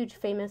huge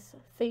famous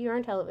figure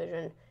on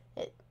television.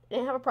 It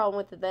didn't have a problem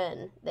with it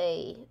then.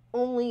 They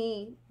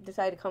only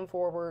decided to come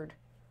forward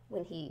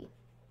when he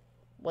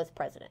was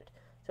president.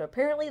 So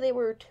apparently they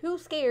were too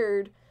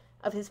scared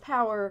of his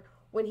power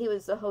when he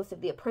was the host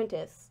of The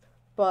Apprentice,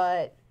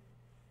 but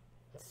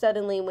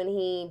suddenly when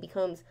he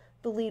becomes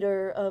the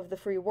leader of the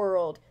free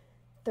world,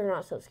 they're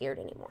not so scared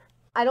anymore.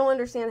 I don't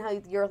understand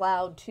how you're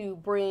allowed to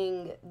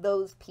bring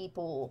those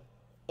people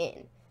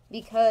in,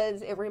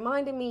 because it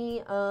reminded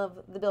me of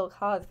the Bill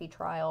Cosby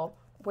trial,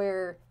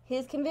 where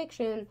his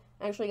conviction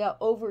actually got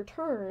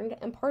overturned,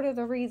 and part of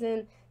the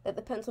reason that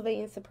the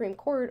Pennsylvania Supreme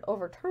Court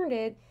overturned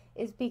it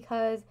is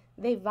because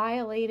they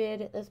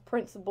violated this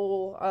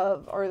principle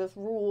of, or this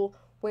rule,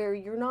 where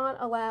you're not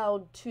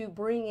allowed to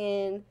bring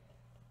in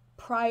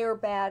prior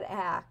bad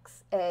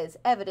acts as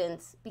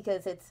evidence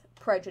because it's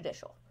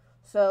prejudicial.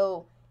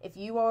 So if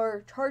you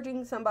are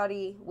charging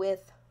somebody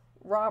with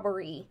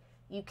robbery,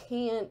 you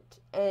can't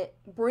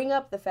bring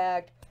up the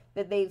fact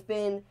that they've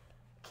been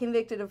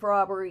convicted of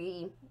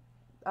robbery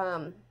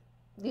 2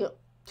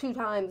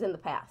 times in the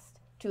past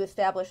to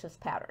establish this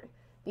pattern,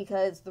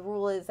 because the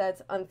rule is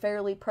that's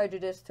unfairly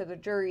prejudiced to the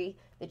jury,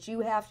 that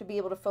you have to be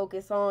able to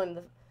focus on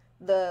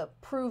the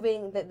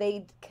proving that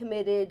they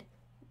committed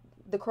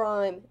the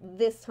crime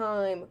this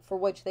time for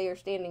which they are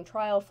standing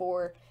trial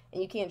for,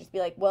 and you can't just be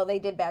like, well, they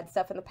did bad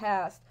stuff in the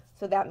past,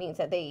 so that means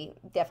that they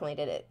definitely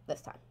did it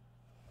this time.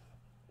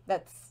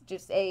 That's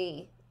just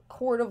a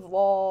court of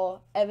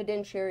law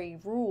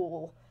evidentiary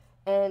rule,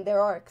 and there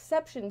are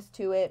exceptions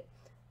to it,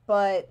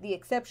 but the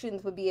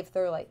exceptions would be if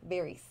they're like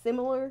very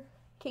similar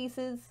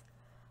cases.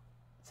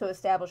 So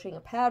establishing a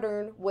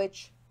pattern,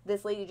 which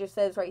this lady just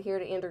says right here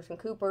to Anderson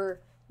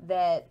Cooper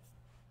that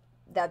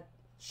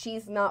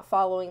she's not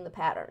following the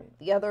pattern.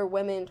 The other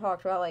women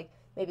talked about like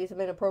maybe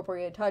some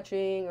inappropriate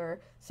touching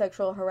or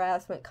sexual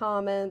harassment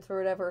comments or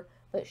whatever,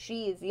 but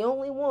she is the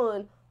only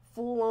one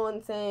full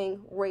on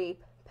saying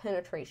rape,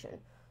 penetration.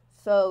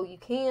 So you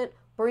can't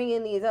bring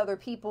in these other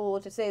people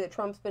to say that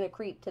Trump's been a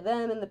creep to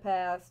them in the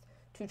past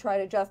to try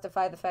to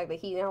justify the fact that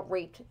he now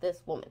raped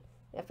this woman.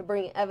 You have to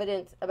bring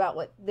evidence about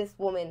what this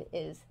woman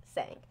is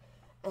saying.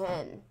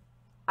 And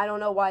I don't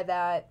know why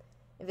that's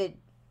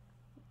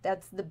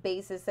the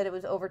basis that it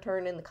was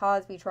overturned in the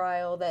Cosby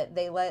trial, that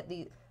they let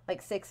the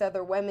 6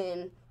 other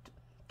women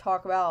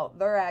talk about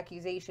their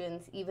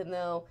accusations even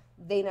though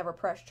they never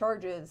pressed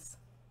charges,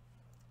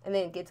 and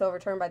then it gets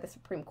overturned by the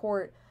Supreme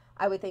Court.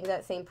 I would think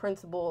that same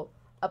principle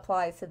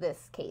applies to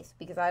this case,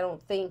 because I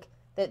don't think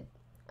that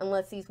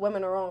unless these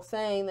women are all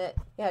saying that,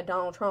 yeah,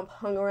 Donald Trump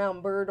hung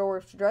around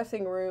Burdorf's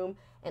dressing room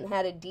and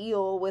had a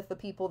deal with the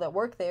people that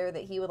work there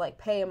that he would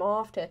pay him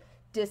off to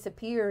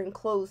disappear and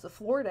close the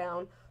floor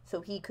down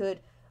so he could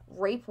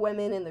rape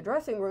women in the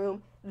dressing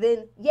room,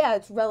 then yeah,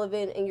 it's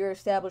relevant and you're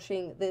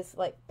establishing this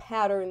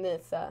pattern,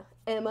 this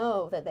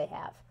MO that they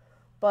have.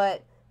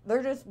 But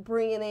they're just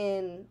bringing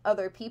in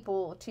other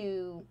people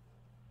to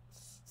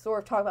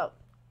sort of talk about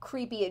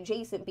creepy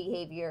adjacent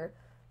behavior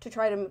to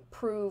try to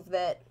prove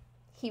that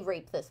he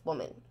raped this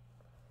woman.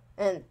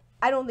 And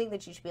I don't think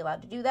that you should be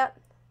allowed to do that.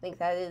 I think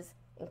that is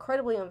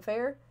incredibly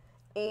unfair,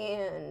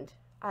 and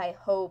I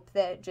hope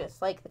that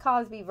just like the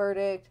Cosby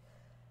verdict,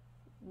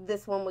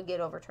 this one would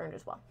get overturned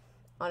as well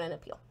on an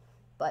appeal.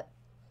 But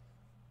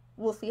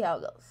we'll see how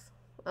it goes.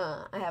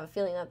 I have a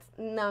feeling that's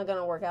not going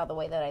to work out the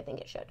way that I think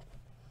it should.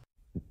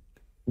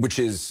 Which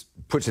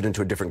puts it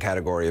into a different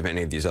category of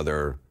any of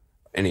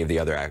the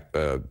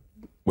other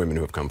women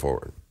who have come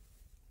forward.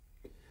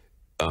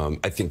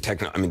 I think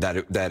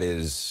that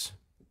is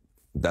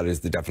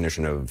the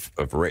definition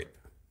of rape.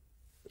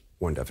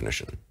 One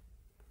definition.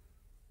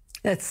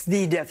 That's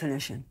the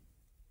definition.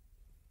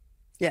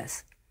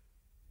 Yes.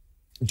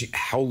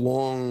 How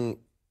long?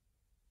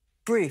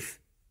 Brief.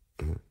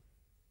 Mm-hmm.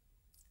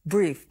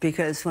 Brief,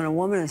 because when a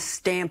woman is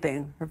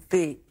stamping her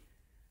feet,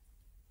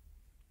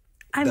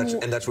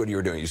 that's what you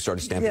were doing. You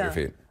started stamping your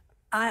feet.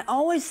 I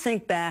always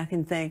think back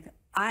and think,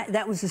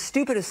 that was the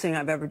stupidest thing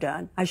I've ever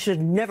done. I should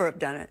never have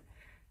done it.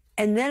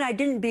 And then I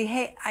didn't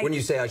behave. When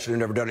you say I should have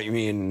never done it, you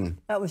mean?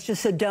 That was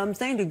just a dumb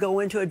thing, to go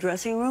into a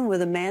dressing room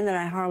with a man that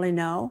I hardly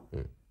know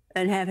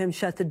and have him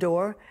shut the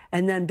door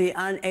and then be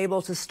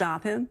unable to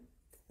stop him.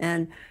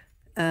 And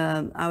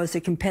I was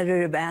a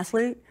competitive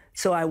athlete,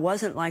 So I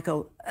wasn't like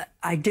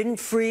I didn't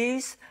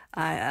freeze.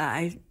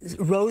 I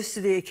rose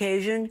to the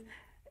occasion,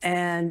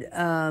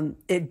 and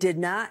it did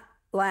not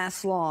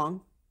last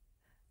long.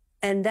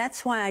 And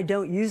that's why I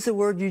don't use the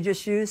word you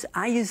just used.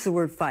 I use the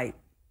word fight.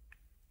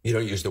 You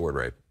don't use the word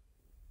rape.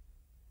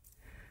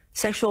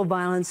 Sexual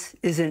violence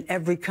is in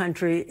every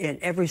country, in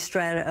every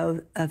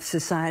strata of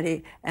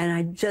society, and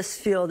I just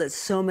feel that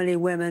so many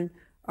women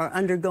are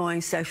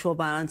undergoing sexual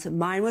violence.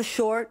 Mine was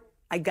short.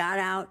 I got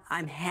out.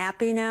 I'm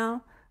happy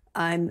now.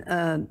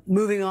 I'm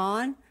moving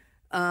on.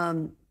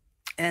 And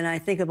I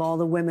think of all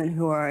the women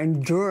who are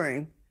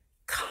enduring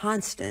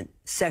constant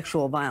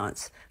sexual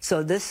violence.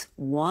 So this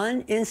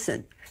one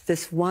instant,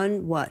 this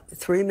one,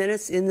 3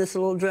 minutes in this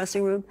little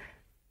dressing room,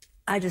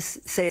 I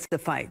just say it's the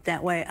fight.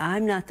 That way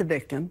I'm not the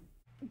victim.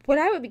 What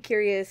I would be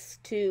curious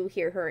to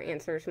hear her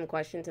answer some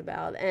questions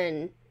about,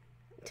 and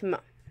to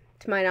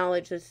my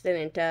knowledge, this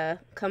didn't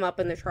come up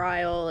in the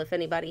trial. If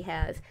anybody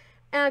has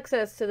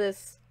access to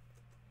this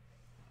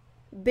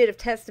bit of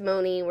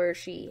testimony where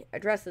she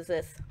addresses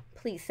this,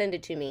 please send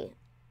it to me.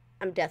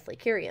 I'm deathly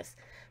curious.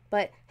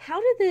 But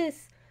how did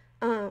this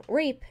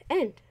rape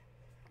end?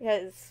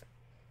 Because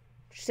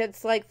she said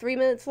it's like 3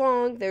 minutes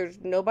long. There's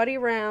nobody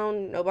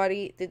around.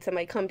 Did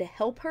somebody come to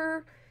help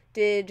her?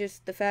 Did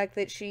just the fact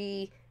that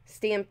she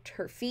stamped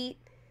her feet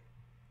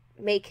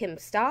make him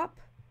stop?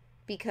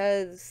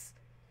 Because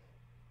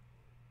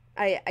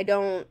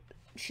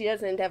she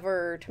doesn't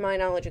ever, to my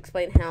knowledge,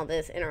 explain how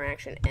this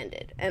interaction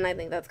ended. And I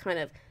think that's kind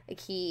of a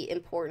key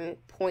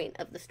important point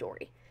of the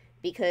story.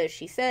 Because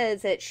she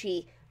says that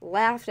she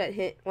laughed at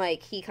him,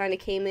 like he kind of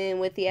came in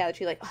with the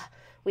attitude like, oh,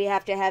 we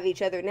have to have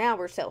each other now,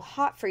 we're so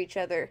hot for each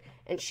other.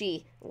 And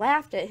she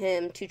laughed at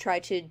him to try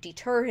to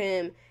deter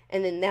him,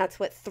 and then that's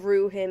what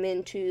threw him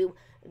into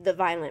the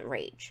violent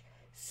rage.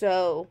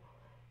 So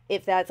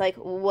if that's like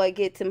what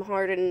gets him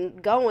hard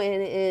and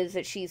going is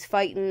that she's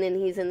fighting and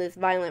he's in this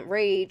violent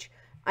rage,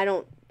 I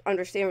don't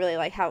understand really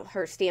like how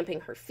her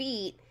stamping her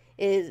feet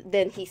is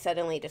then he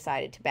suddenly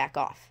decided to back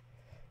off.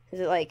 Is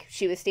it like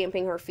she was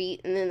stamping her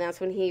feet and then that's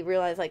when he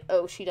realized like,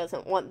 oh, she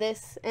doesn't want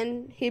this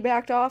and he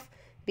backed off?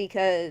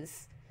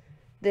 Because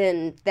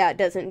then that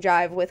doesn't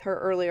jive with her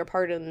earlier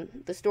part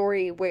in the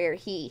story where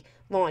he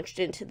launched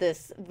into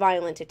this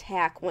violent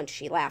attack once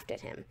she laughed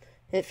at him.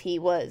 If he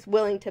was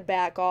willing to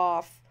back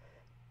off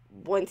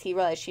once he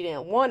realized she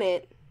didn't want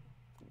it,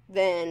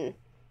 then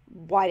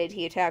why did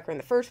he attack her in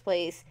the first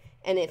place?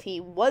 And if he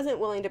wasn't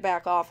willing to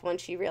back off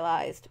once she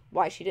realized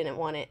why she didn't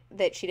want it,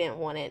 that she didn't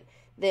want it,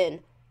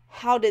 then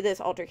how did this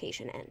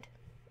altercation end?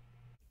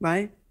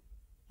 Right?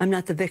 I'm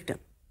not the victim.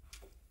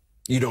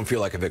 You don't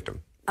feel like a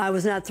victim? I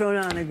was not thrown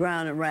on the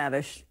ground and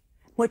ravished.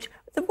 Which,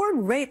 the word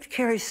rape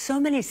carries so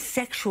many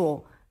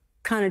sexual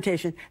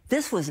connotations.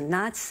 This was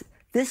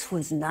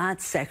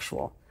not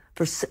sexual.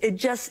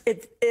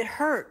 It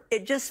hurt.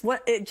 It just,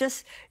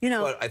 you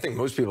know. Well, I think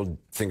most people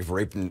think of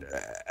rape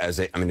as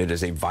it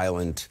is a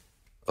violent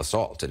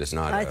assault. It is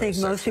not. I think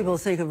most people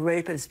think of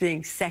rape as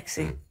being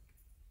sexy. Mm.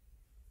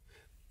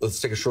 Let's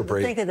take a short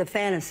break. Think of the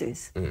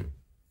fantasies. Mm.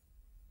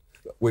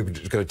 We're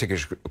just going to take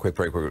a quick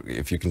break.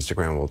 If you can stick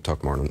around, we'll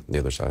talk more on the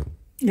other side.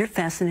 You're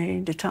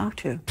fascinating to talk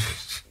to.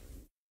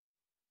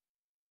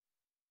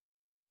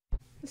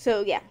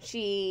 So yeah,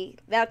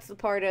 that's the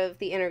part of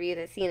the interview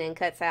that CNN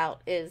cuts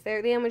out, is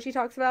there the end when she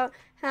talks about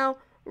how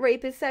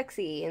rape is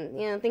sexy and,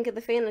 you know, think of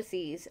the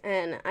fantasies.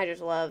 And I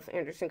just love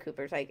Anderson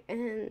Cooper's like,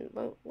 and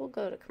we'll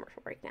go to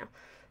commercial break now.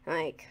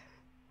 Like,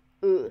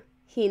 ooh,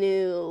 he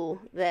knew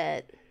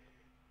it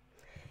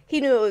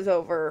was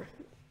over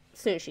as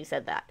soon as she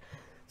said that.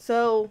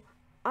 So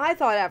I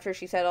thought after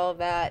she said all of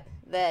that,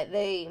 that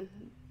they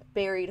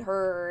buried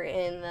her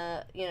in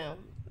the,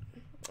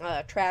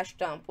 trash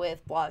dump with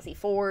Blasey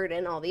Ford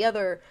and all the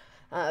other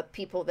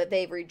people that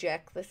they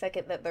reject the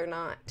second that they're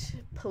not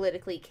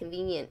politically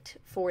convenient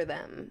for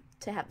them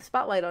to have the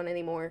spotlight on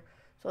anymore.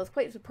 So I was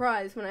quite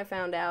surprised when I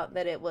found out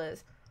that it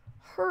was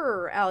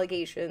her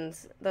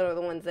allegations that are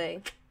the ones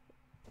they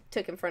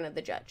took in front of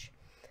the judge.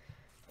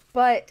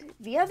 But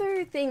the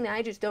other thing that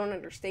I just don't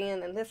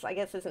understand, and this I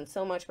guess isn't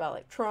so much about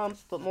like Trump,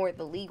 but more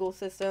the legal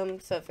system.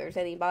 So if there's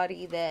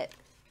anybody that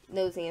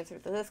knows the answer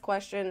to this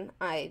question,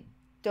 I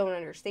don't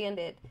understand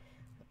it.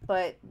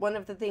 But one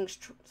of the things,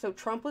 so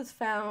Trump was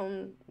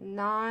found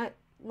not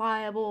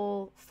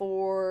liable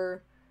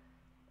for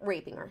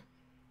raping her,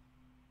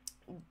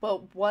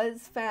 but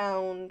was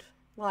found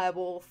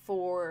liable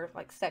for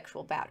like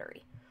sexual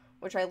battery,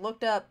 which I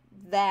looked up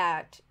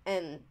that,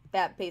 and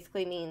that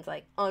basically means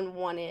like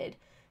unwanted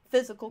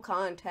physical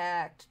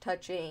contact,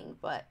 touching,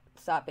 but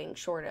stopping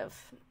short of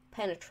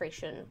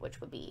penetration,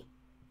 which would be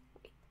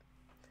rape.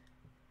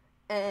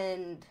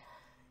 And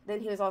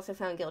then he was also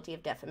found guilty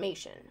of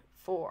defamation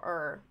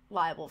or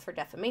liable for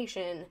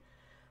defamation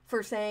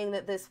for saying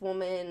that this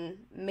woman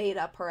made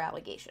up her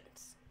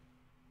allegations.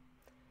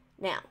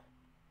 Now,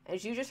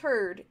 as you just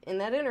heard in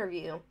that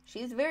interview,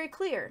 she's very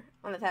clear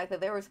on the fact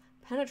that there was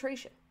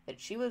penetration, that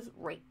she was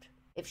raped.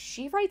 If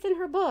she writes in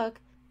her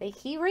book that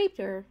he raped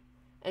her,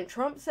 and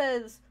Trump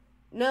says,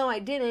 no, I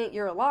didn't,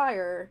 you're a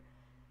liar,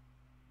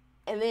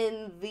 and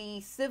then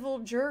the civil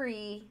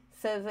jury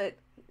says that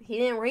he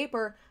didn't rape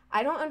her,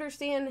 I don't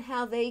understand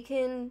how they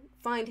can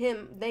find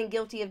him then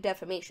guilty of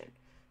defamation.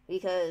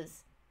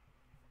 Because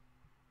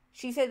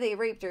she said they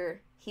raped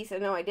her. He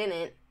said, no, I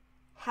didn't.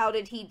 How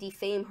did he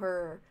defame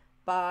her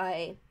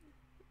by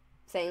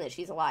saying that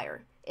she's a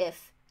liar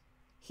if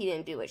he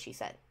didn't do what she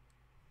said?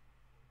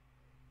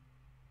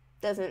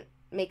 Doesn't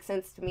make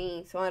sense to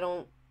me.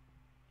 So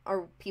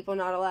are people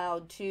not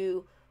allowed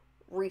to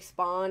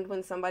respond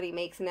when somebody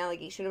makes an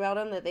allegation about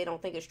them that they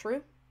don't think is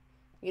true?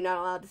 You're not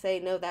allowed to say,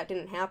 no, that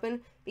didn't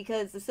happen,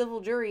 because the civil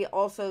jury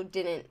also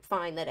didn't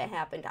find that it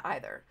happened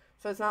either.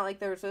 So it's not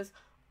like there's this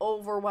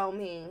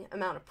overwhelming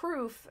amount of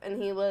proof and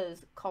he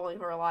was calling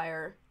her a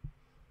liar.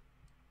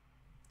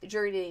 The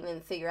jury didn't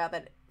even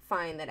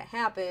find that it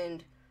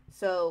happened.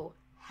 So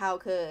how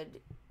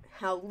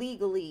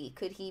legally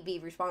could he be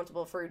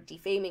responsible for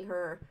defaming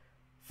her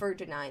for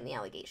denying the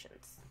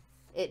allegations?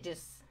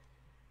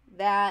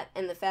 That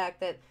and the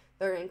fact that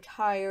their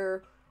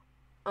entire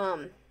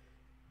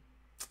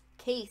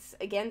case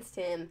against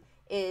him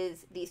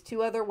is these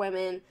two other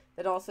women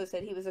that also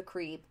said he was a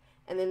creep,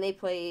 and then they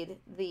played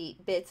the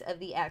bits of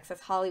the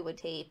Access Hollywood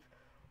tape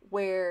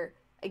where,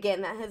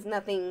 again, that has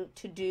nothing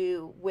to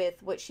do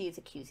with what she is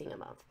accusing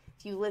him of.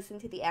 If you listen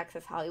to the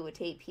Access Hollywood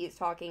tape, he is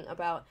talking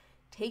about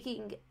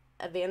taking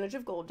advantage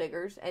of gold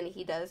diggers, and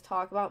he does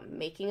talk about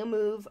making a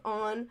move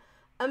on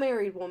a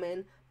married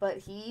woman, but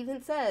he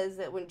even says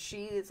that when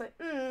she is like,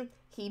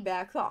 he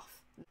backs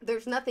off.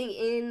 There's nothing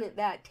in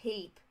that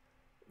tape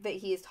that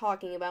he is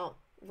talking about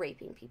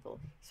raping people.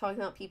 He's talking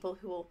about people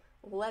who will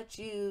let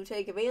you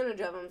take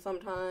advantage of them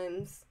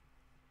sometimes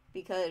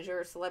because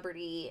you're a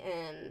celebrity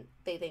and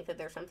they think that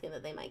there's something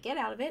that they might get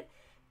out of it.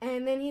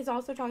 And then he's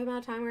also talking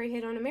about a time where he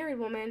hit on a married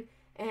woman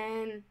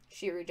and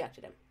she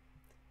rejected him.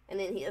 And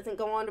then he doesn't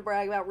go on to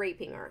brag about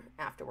raping her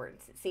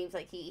afterwards. It seems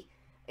like he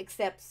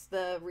accepts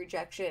the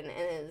rejection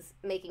and is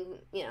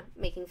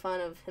making fun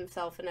of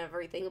himself and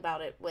everything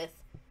about it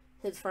with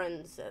his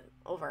friends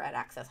over at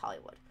Access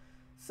Hollywood.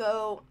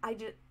 So I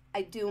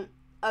do,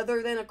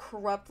 other than a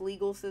corrupt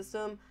legal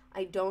system,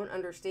 I don't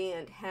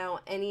understand how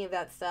any of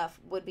that stuff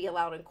would be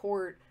allowed in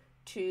court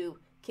to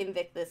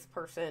convict this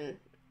person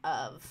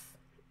of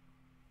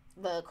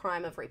the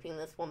crime of raping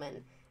this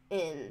woman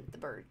in the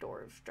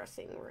Bergdorf's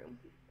dressing room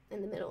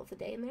in the middle of the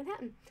day in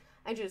Manhattan.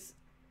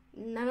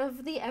 None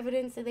of the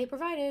evidence that they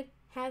provided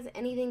has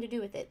anything to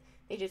do with it.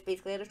 They just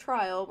basically had a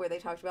trial where they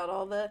talked about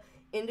all the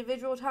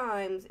individual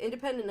times,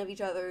 independent of each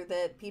other,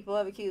 that people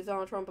have accused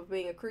Donald Trump of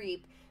being a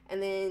creep,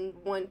 and then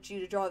want you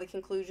to draw the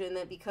conclusion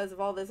that because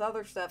of all this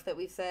other stuff that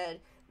we've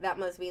said, that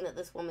must mean that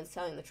this woman's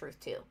telling the truth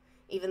too.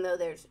 Even though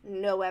there's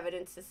no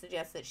evidence to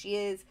suggest that she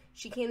is.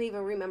 She can't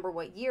even remember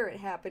what year it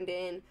happened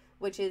in,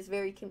 which is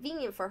very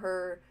convenient for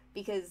her,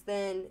 because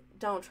then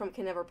Donald Trump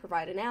can never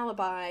provide an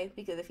alibi,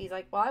 because if he's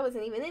like, well, I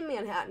wasn't even in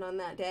Manhattan on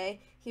that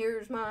day,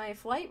 here's my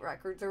flight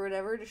records or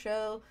whatever to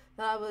show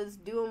that I was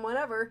doing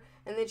whatever,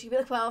 and then she'd be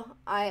like, well,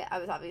 I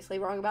was obviously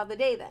wrong about the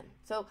day then.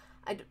 So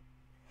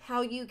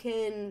how you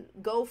can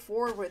go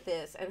forward with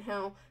this, and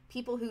how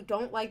people who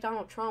don't like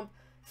Donald Trump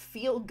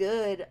feel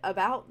good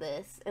about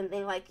this and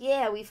think like,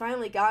 yeah, we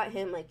finally got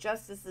him, like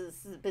justice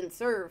has been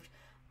served.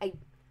 I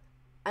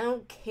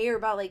don't care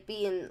about like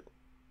being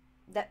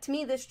that. To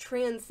me, this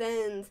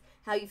transcends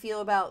how you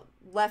feel about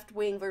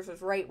left-wing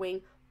versus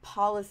right-wing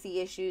policy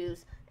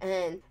issues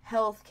and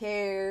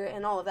healthcare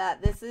and all of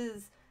that. This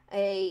is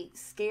a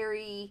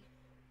scary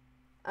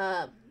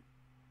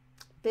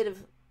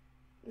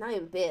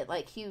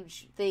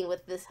huge thing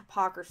with this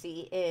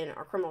hypocrisy in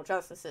our criminal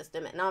justice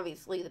system. And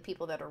obviously the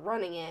people that are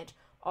running it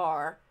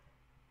are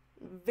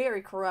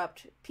very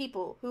corrupt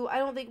people who I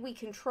don't think we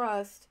can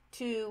trust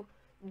to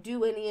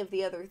do any of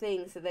the other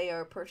things that they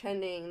are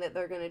pretending that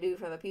they're going to do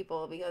for the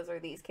people, because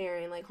they're these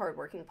caring, like,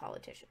 hardworking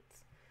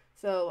politicians.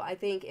 So I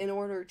think in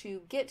order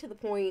to get to the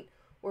point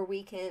where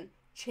we can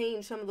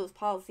change some of those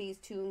policies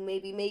to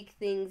maybe make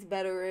things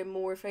better and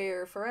more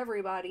fair for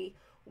everybody,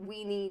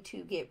 we need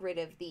to get rid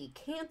of the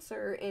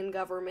cancer in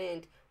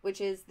government, which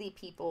is the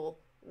people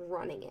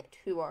running it,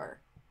 who are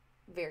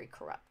very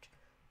corrupt.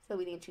 So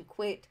we need to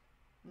quit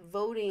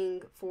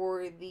voting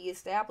for the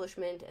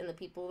establishment and the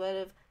people that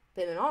have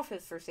been in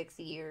office for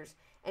 60 years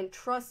and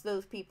trust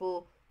those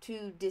people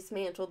to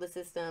dismantle the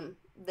system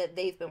that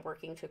they've been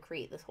working to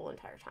create this whole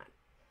entire time.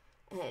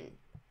 And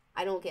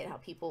I don't get how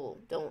people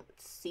don't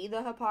see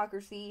the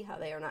hypocrisy, how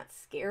they are not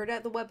scared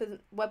at the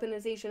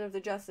weaponization of the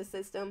justice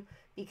system,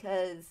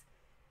 because,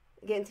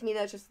 again, to me,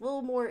 that's just a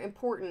little more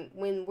important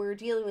when we're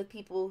dealing with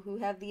people who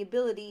have the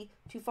ability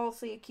to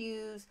falsely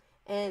accuse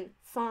and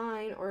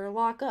fine or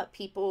lock up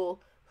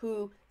people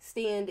who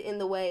stand in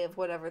the way of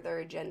whatever their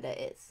agenda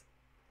is.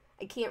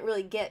 I can't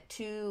really get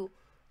to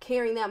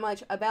caring that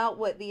much about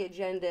what the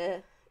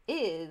agenda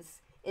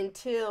is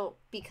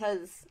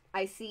because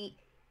I see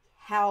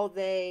how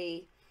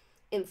they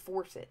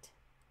enforce it,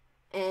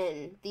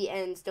 and the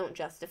ends don't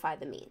justify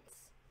the means.